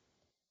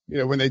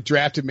when they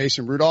drafted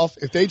Mason Rudolph.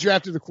 If they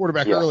drafted the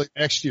quarterback early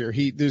next year,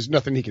 there's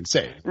nothing he can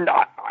say.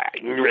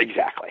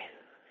 Exactly.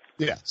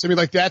 Yeah. So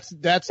that's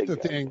the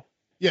thing.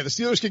 Yeah. The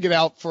Steelers could get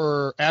out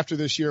for after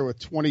this year with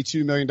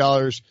 $22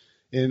 million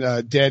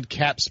in dead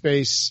cap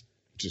space,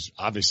 which is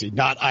obviously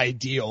not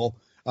ideal.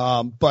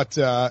 But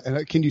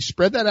can you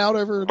spread that out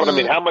over? But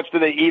how much do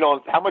they eat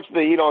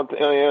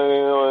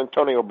on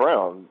Antonio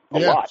Brown? A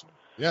lot.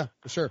 Yeah,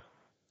 for sure.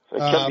 It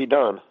can be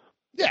done.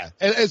 Yeah,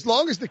 and as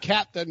long as the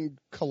cap doesn't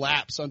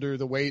collapse under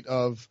the weight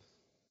of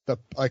the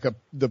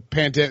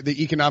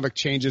economic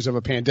changes of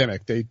a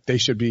pandemic, they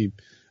should be,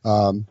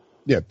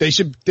 they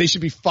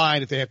should be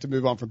fine if they have to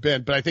move on from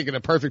Ben. But I think in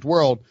a perfect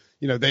world,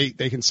 they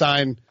can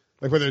sign,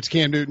 like whether it's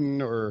Cam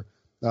Newton or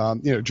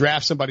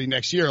draft somebody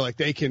next year, like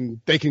they can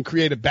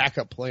create a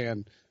backup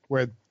plan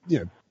where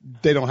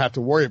they don't have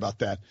to worry about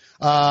that.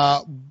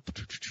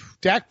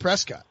 Dak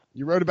Prescott,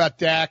 you wrote about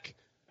Dak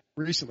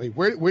recently.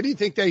 Where do you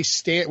think they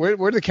stand? Where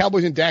do the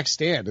Cowboys and Dak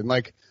stand? And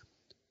like,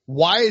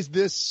 why is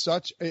this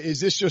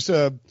just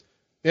we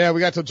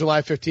got till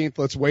July 15th,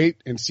 let's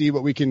wait and see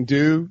what we can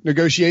do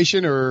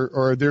negotiation, or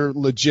are there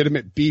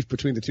legitimate beef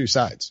between the two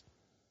sides?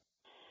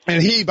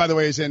 And he, by the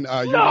way, is in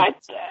your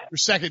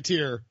second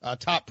tier,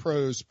 top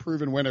pros,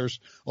 proven winners,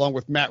 along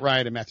with Matt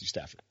Ryan and Matthew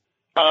Stafford.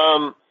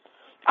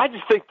 I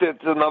just think that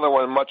there's another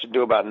one, much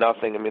ado about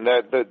nothing. I mean,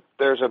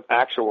 there's an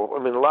actual.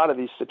 I mean, a lot of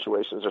these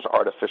situations, there's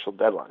artificial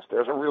deadlines.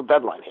 There's a real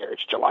deadline here.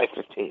 It's July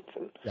 15th,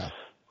 and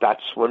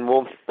that's when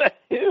we'll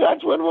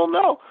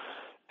know.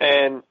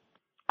 And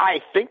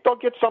I think they'll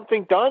get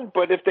something done.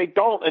 But if they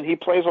don't, and he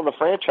plays on the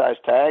franchise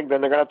tag,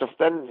 then they're gonna have to.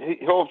 Then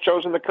he'll have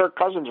chosen the Kirk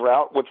Cousins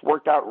route, which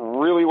worked out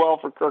really well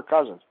for Kirk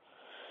Cousins.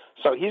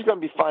 So he's going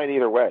to be fine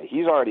either way.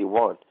 He's already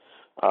won.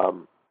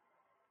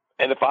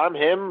 And if I'm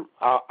him,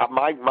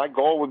 my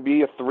goal would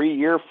be a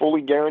 3-year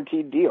fully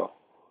guaranteed deal.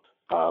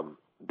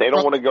 They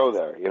don't want to go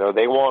there.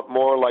 They want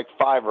more like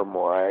 5 or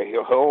more.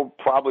 He'll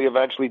probably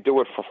eventually do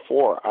it for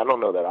 4. I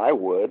don't know that I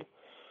would.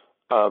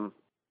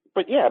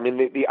 But yeah, I mean,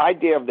 the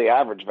idea of the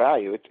average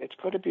value, it's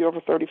going to be over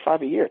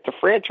 35 a year. To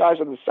franchise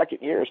in the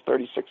second year is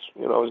 36,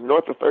 is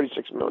north of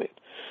 36 million.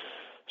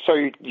 So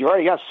you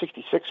already got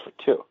 66 for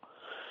 2.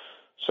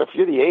 So if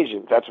you're the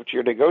agent, that's what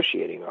you're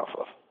negotiating off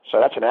of. So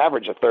that's an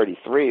average of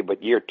 33,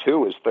 but year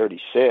 2 is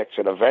 36,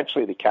 and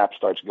eventually the cap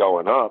starts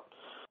going up,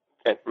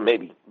 and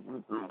maybe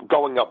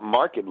going up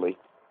markedly.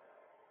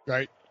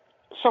 Right.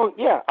 So,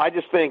 yeah, I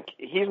just think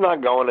he's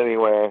not going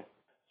anywhere.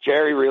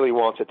 Jerry really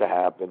wants it to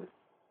happen.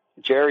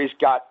 Jerry's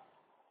got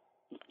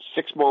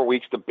 6 more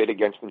weeks to bid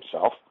against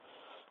himself,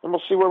 and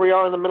we'll see where we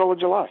are in the middle of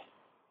July.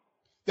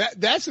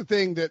 That's the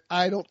thing that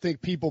I don't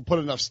think people put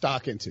enough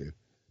stock into.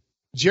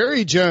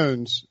 Jerry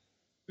Jones,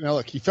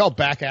 look, he fell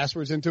back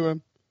asswards into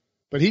him.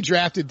 But he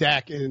drafted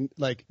Dak, and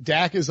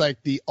Dak is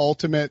like the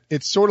ultimate.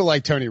 It's sort of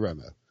like Tony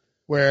Romo,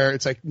 where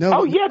it's like, no.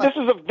 Oh yeah, this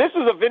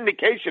is a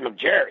vindication of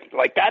Jerry.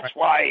 Like that's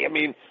why. I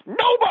mean,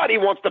 nobody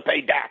wants to pay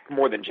Dak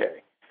more than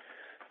Jerry,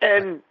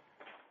 and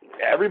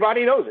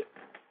everybody knows it.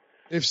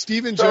 If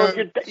Steven Jones,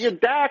 Jones, you're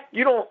Dak,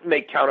 you don't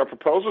make counter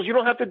proposals. You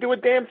don't have to do a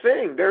damn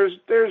thing. There's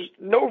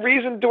no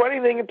reason to do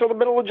anything until the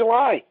middle of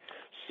July.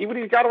 See what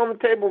he's got on the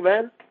table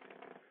then.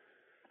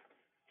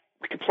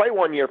 We could play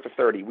 1 year for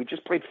 30. We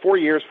just played 4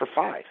 years for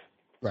 5.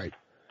 Right.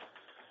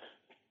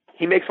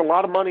 He makes a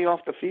lot of money off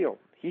the field.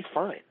 He's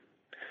fine.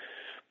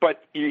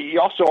 But you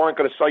also aren't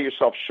going to sell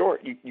yourself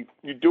short.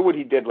 You do what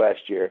he did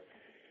last year.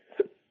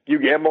 You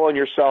gamble on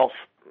yourself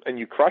and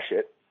you crush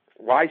it.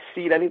 Why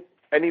cede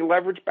any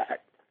leverage back?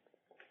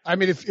 I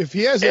mean, if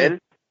he has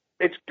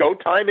it's go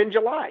time in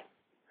July.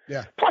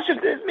 Yeah. Plus,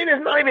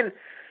 there's not even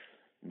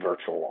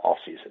virtual off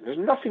season. There's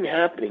nothing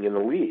happening in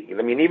the league.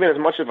 I mean, even as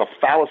much of a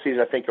fallacy as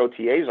I think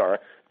OTAs are,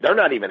 they're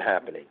not even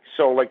happening.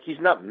 So, he's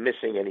not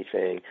missing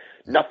anything.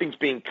 Nothing's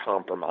being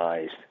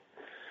compromised.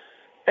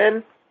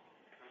 And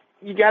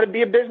you got to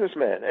be a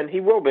businessman, and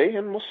he will be,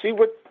 and we'll see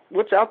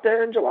what's out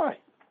there in July.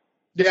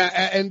 Yeah,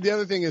 and the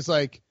other thing is,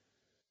 I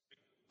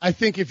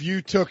think if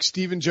you took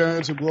Steven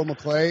Jones and Will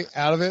McClay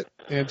out of it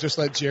and just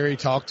let Jerry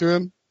talk to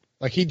him,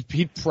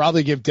 he'd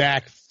probably give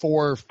Dak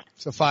 4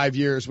 to 5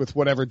 years with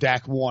whatever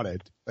Dak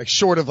wanted,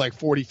 short of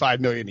 $45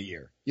 million a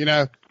year,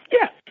 Yeah.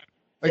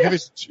 If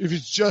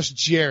it's just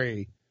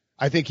Jerry,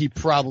 I think he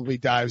probably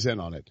dives in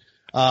on it.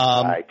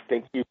 I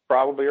think you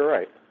probably are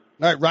right.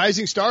 All right,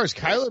 rising stars,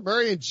 Kyler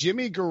Murray and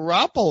Jimmy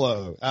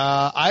Garoppolo.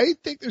 I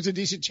think there's a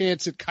decent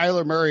chance that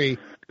Kyler Murray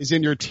is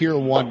in your tier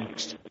 1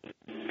 next.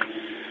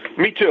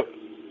 Me too.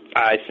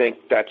 I think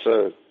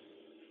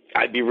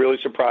I'd be really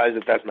surprised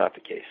if that's not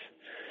the case.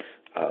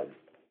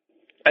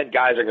 And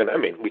guys are going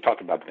to, we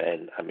talked about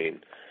Ben.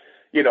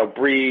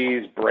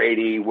 Breeze,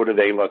 Brady, what do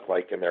they look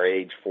like in their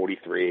age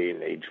 43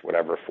 and age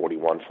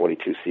 41,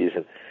 42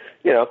 season?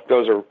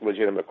 Those are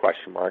legitimate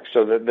question marks.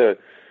 So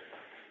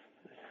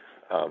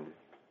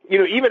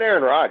even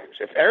Aaron Rodgers.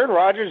 If Aaron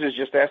Rodgers is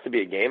just asked to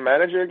be a game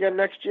manager again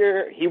next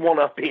year, he will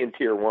not be in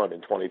tier 1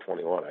 in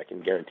 2021. I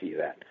can guarantee you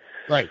that.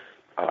 Right.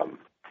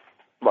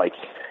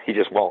 He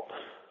just won't.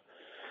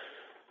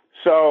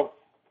 So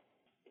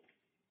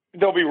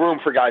there'll be room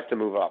for guys to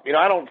move up.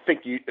 I don't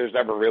think there's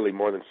ever really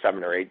more than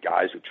 7 or 8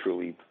 guys who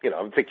truly,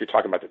 I think you're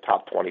talking about the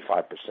top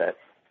 25%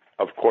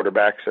 of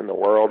quarterbacks in the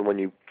world when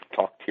you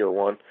talk tier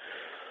 1.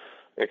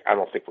 I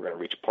don't think we're going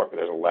to reach a point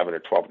where there's 11 or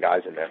 12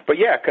 guys in there. But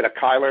yeah, could a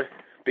Kyler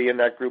be in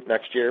that group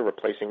next year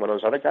replacing one of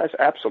those other guys?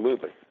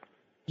 Absolutely.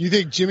 You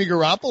think Jimmy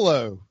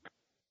Garoppolo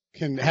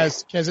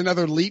has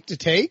another leap to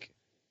take?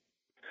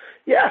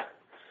 Yeah,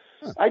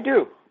 I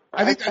do.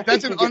 I think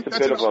that's an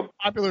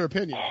unpopular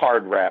opinion.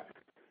 Hard rap.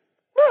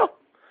 Well,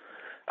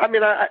 I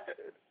mean,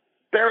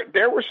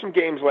 there were some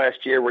games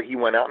last year where he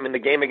went out. I mean, the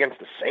game against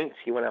the Saints,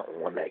 he went out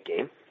and won that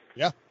game.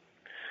 Yeah.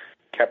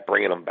 Kept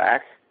bringing them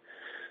back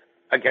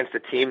against a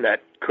team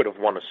that could have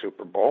won a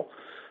Super Bowl.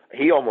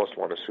 He almost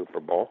won a Super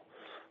Bowl.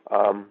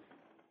 I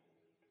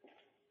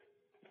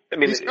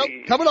mean, he's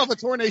coming off a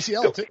torn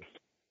ACL too.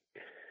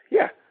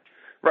 Yeah,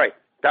 right.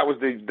 That was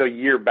the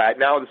year back.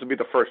 Now this will be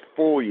the first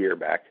full year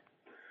back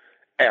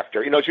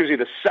after. It's usually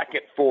the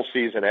second full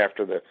season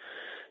after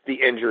the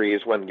injury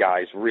is when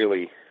guys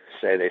really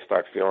say they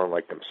start feeling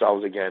like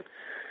themselves again.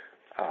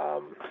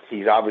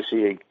 He's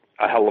obviously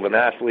a hell of an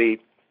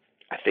athlete.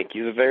 I think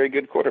he's a very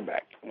good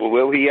quarterback.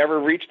 Will he ever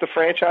reach the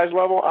franchise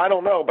level? I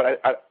don't know,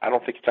 but I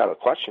don't think it's out of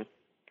the question.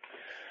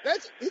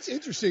 It's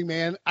interesting,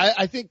 man.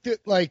 I think that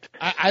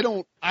I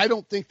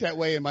don't think that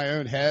way in my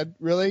own head,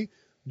 really,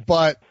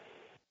 but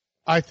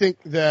I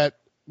think that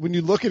when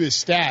you look at his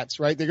stats,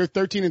 right, they go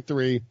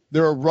 13-3.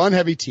 They're a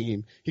run-heavy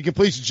team. He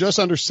completes just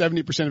under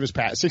 70% of his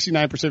passes,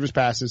 69% of his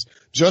passes,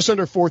 just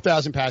under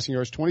 4,000 passing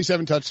yards,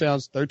 27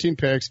 touchdowns, 13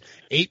 picks,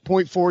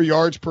 8.4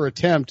 yards per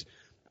attempt.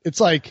 It's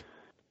like,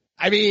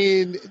 I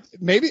mean,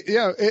 maybe,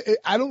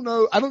 I don't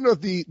know. I don't know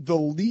if the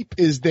leap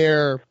is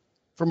there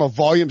from a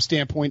volume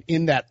standpoint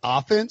in that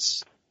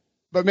offense,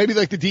 but maybe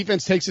the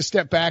defense takes a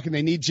step back and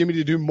they need Jimmy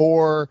to do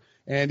more.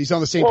 And he's on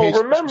the same page.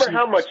 Well, remember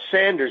how much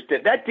Sanders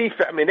did. That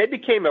defense, I mean, they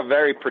became a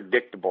very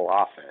predictable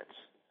offense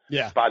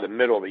by the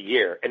middle of the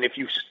year. And if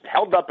you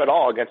held up at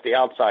all against the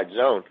outside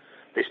zone,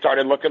 they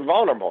started looking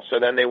vulnerable. So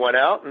then they went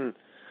out and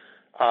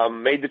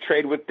made the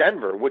trade with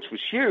Denver, which was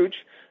huge.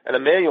 And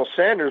Emmanuel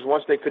Sanders,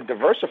 once they could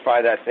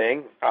diversify that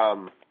thing,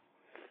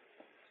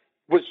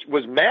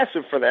 was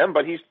massive for them.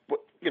 But he's,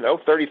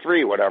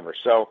 33 or whatever.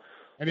 So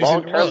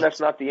long term, that's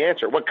not the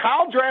answer. When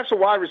Kyle drafts a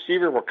wide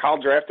receiver, when Kyle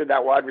drafted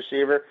that wide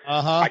receiver,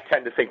 I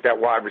tend to think that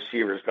wide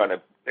receiver is going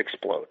to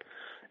explode.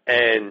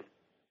 And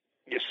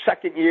your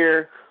second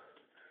year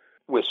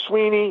with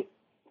Sweeney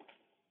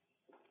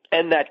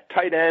and that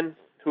tight end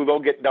who they'll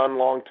get done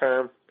long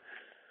term,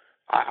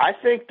 I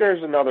think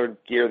there's another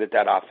gear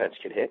that offense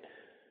could hit.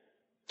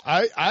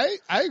 I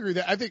agree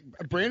that I think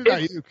Brandon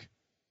Ayuk.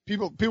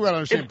 People gotta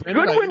understand. If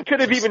Goodwin could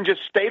have even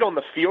just stayed on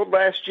the field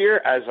last year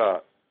as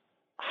a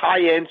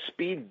high-end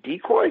speed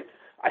decoy,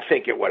 I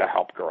think it would have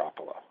helped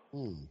Garoppolo.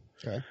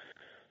 Okay.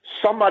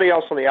 Somebody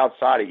else on the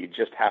outside you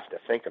just have to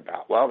think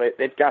about. Well,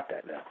 they've got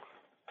that now.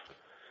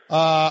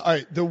 All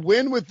right, the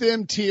win with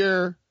them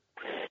tier: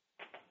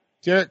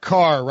 Derek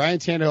Carr, Ryan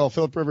Tannehill,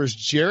 Phillip Rivers,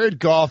 Jared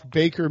Goff,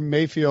 Baker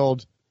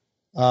Mayfield.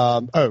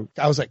 I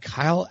was like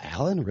Kyle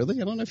Allen.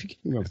 Really? I don't know if you can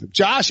remember them.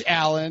 Josh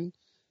Allen,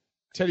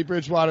 Teddy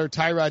Bridgewater,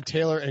 Tyrod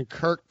Taylor, and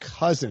Kirk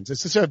Cousins.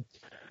 It's just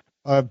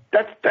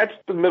that's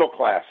the middle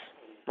class.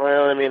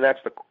 Well, I mean, that's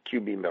the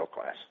QB middle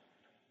class.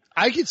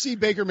 I could see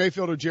Baker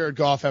Mayfield or Jared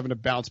Goff having a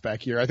bounce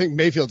back here. I think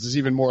Mayfield's is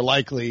even more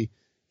likely,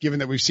 given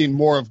that we've seen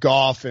more of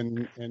Goff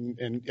and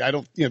I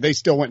don't, they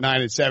still went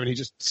 9-7. He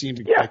just seemed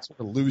to sort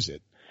of lose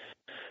it.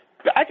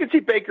 I could see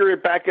Baker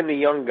back in the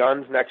young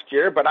guns next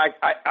year, but I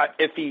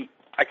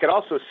could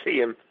also see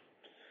him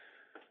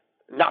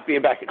not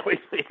being back in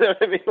Cleveland. You know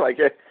what I mean?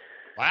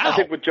 Wow. I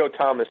think what Joe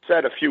Thomas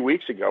said a few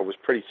weeks ago was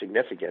pretty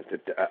significant.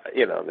 That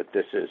that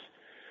this is.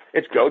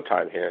 It's go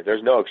time here.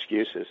 There's no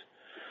excuses.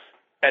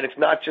 And it's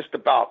not just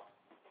about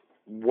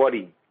what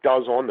he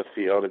does on the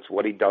field. It's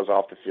what he does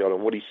off the field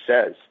and what he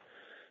says.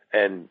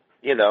 And,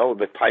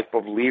 the type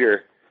of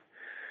leader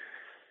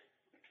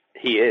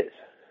he is.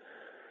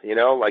 You're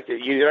not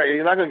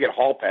going to get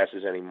hall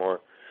passes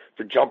anymore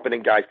for jumping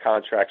in guys'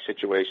 contract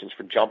situations,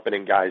 for jumping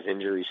in guys'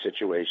 injury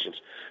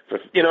situations, for,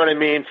 you know what I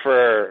mean,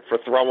 for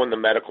throwing the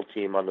medical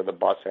team under the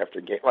bus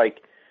after game.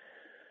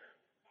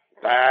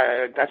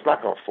 That's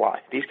not going to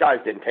fly. These guys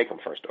didn't take them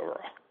first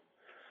overall.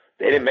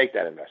 They didn't make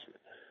that investment.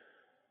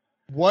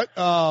 What?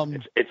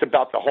 It's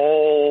about the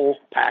whole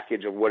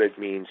package of what it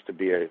means to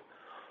be a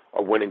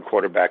winning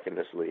quarterback in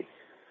this league.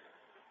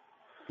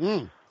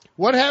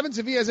 What happens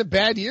if he has a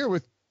bad year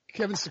with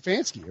Kevin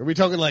Stefanski? Are we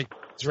talking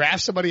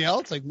draft somebody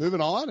else,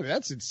 moving on? I mean,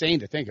 that's insane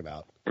to think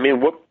about. I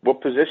mean,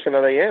 what position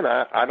are they in?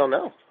 I don't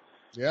know.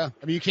 Yeah.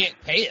 I mean, you can't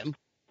pay him.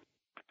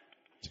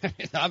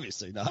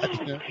 Obviously not.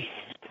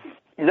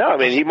 No, I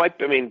mean, he might.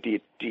 I mean, do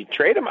you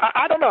trade him?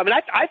 I don't know. I mean,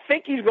 I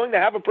think he's going to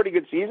have a pretty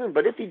good season,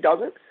 but if he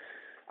doesn't,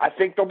 I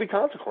think there'll be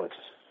consequences.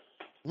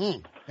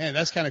 Man,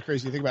 that's kind of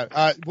crazy to think about.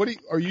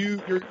 Are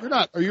you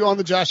on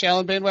the Josh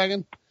Allen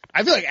bandwagon?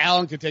 I feel like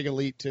Allen could take a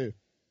leap too.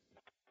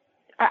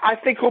 I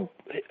think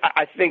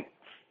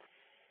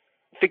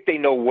they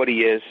know what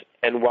he is,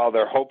 and while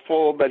they're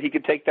hopeful that he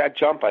could take that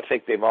jump, I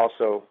think they've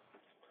also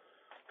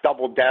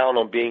doubled down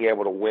on being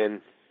able to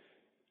win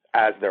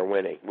as they're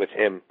winning with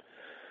him.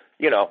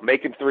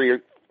 Making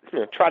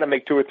try to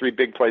make 2 or 3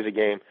 big plays a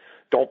game.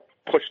 Don't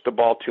push the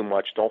ball too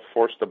much. Don't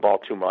force the ball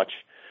too much.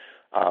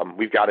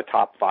 We've got a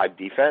top 5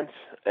 defense,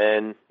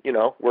 and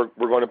we're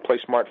going to play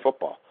smart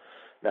football.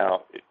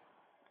 Now,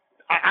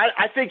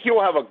 I think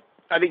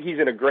I think he's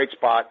in a great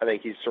spot. I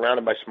think he's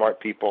surrounded by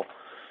smart people.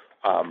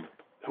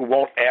 who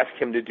won't ask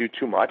him to do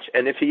too much.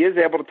 And if he is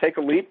able to take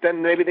a leap,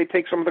 then maybe they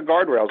take some of the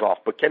guardrails off.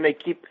 But can they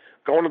keep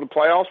going to the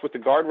playoffs with the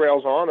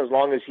guardrails on as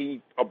long as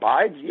he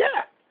abides?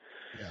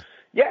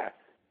 Yeah.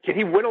 Can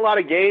he win a lot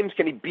of games?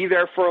 Can he be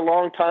there for a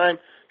long time?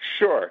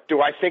 Sure.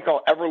 Do I think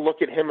I'll ever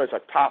look at him as a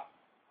top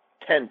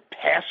 10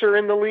 passer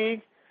in the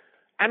league?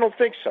 I don't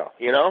think so.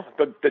 You know,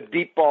 the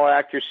deep ball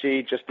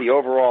accuracy, just the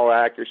overall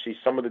accuracy,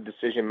 some of the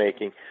decision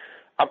making.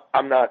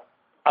 I'm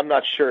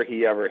not sure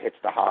he ever hits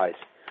the highs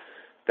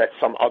that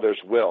some others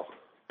will.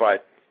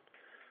 But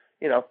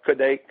you know, could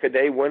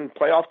they win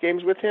playoff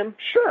games with him?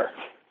 Sure.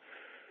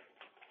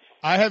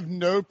 I have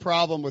no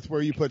problem with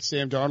where you put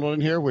Sam Darnold in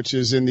here, which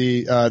is in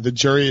the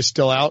jury is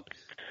still out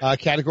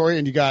category.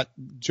 And you got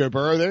Joe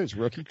Burrow there. He's a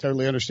rookie.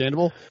 Totally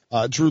understandable.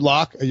 Drew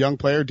Lock, a young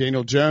player,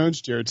 Daniel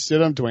Jones, Jarrett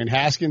Stidham, Dwayne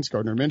Haskins,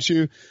 Gardner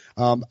Minshew.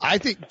 I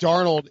think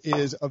Darnold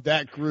is of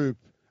that group.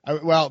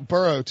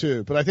 Burrow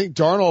too, but I think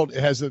Darnold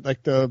has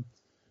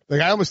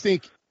I almost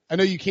think, I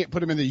know you can't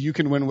put him in the you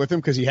can win with him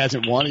because he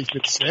hasn't won. He's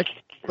been sick.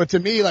 But to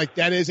me,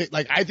 that is it.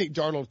 I think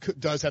Darnold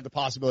does have the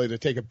possibility to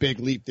take a big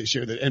leap this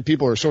year, and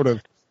people are sort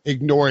of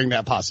ignoring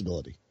that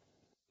possibility.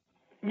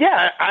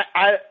 Yeah,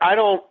 I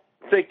don't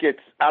think it's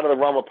out of the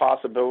realm of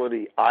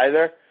possibility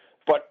either.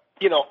 But,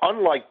 you know,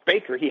 unlike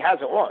Baker, he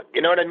hasn't won.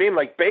 You know what I mean?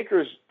 Like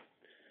Baker's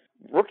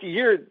rookie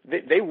year,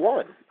 they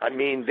won. I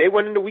mean, they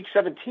went into week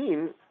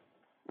 17,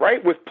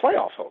 right, with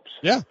playoff hopes.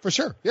 Yeah, for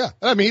sure. Yeah.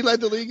 I mean, he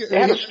led the league. They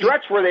had a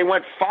stretch where they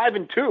went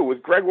 5-2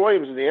 with Greg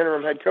Williams as the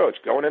interim head coach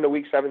going into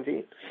week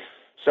 17.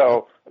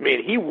 So, I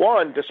mean, he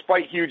won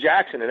despite Hugh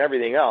Jackson and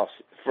everything else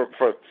for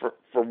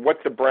what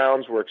the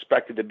Browns were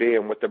expected to be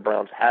and what the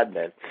Browns had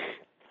been.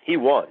 He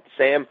won.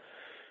 Sam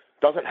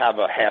doesn't have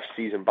a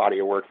half-season body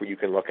of work where you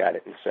can look at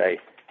it and say,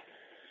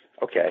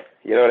 okay,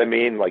 you know what I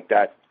mean? Like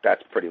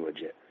that's pretty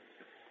legit.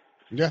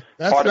 Yeah.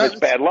 Part of it's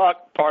bad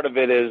luck. Part of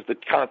it is the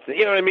constant,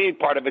 you know what I mean?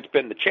 Part of it's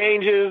been the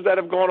changes that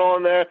have gone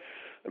on there.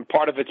 And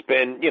part of it's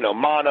been, you know,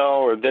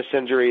 mono or this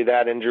injury,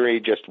 that injury,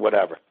 just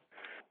whatever.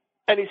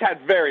 And he's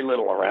had very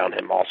little around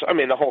him also. I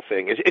mean, the whole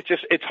thing is,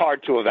 it's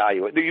hard to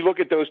evaluate. You look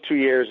at those 2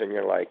 years and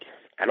you're like,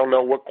 I don't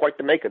know what quite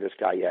to make of this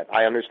guy yet.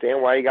 I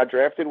understand why he got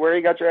drafted, where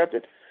he got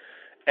drafted.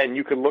 And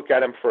you could look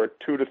at him for a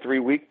 2 to 3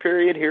 week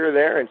period here or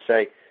there and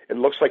say, it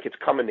looks like it's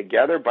coming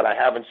together, but I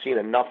haven't seen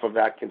enough of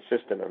that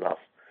consistent enough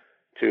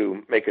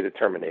to make a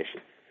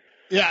determination.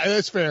 Yeah,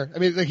 that's fair. I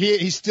mean,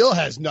 he still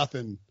has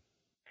nothing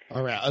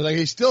around.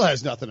 He still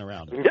has nothing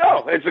around him.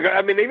 No,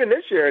 even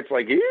this year, it's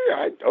like,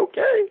 yeah,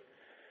 okay.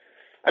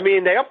 I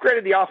mean, they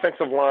upgraded the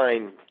offensive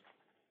line,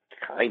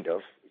 kind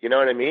of. You know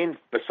what I mean?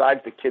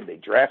 Besides the kid they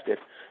drafted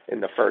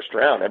in the first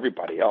round,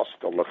 everybody else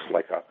still looks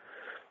like a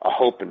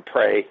hope and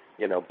pray,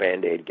 you know,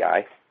 Band-Aid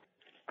guy.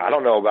 I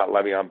don't know about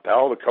Le'Veon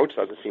Bell. The coach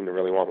doesn't seem to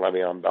really want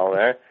Le'Veon Bell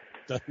there.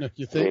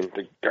 You think? I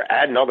mean, they're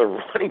adding other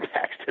running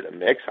backs to the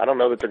mix. I don't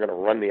know that they're going to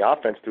run the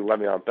offense through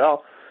Le'Veon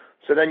Bell.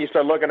 So then you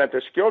start looking at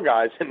their skill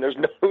guys, and I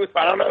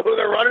don't know who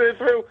they're running it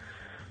through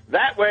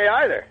that way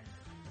either.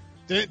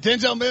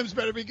 Denzel Mims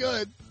better be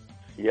good.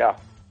 Yeah.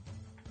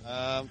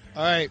 All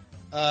right.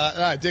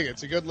 I dig it.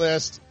 It's a good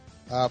list.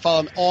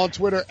 Follow him on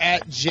Twitter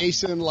at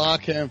Jason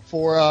Lockham.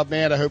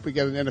 Man, I hope we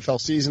get an NFL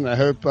season. I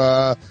hope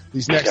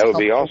these next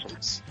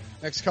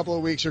couple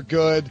of weeks are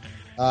good.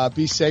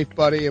 Be safe,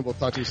 buddy, and we'll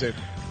talk to you soon.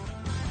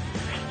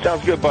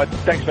 Sounds good, bud.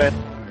 Thanks,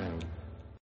 man.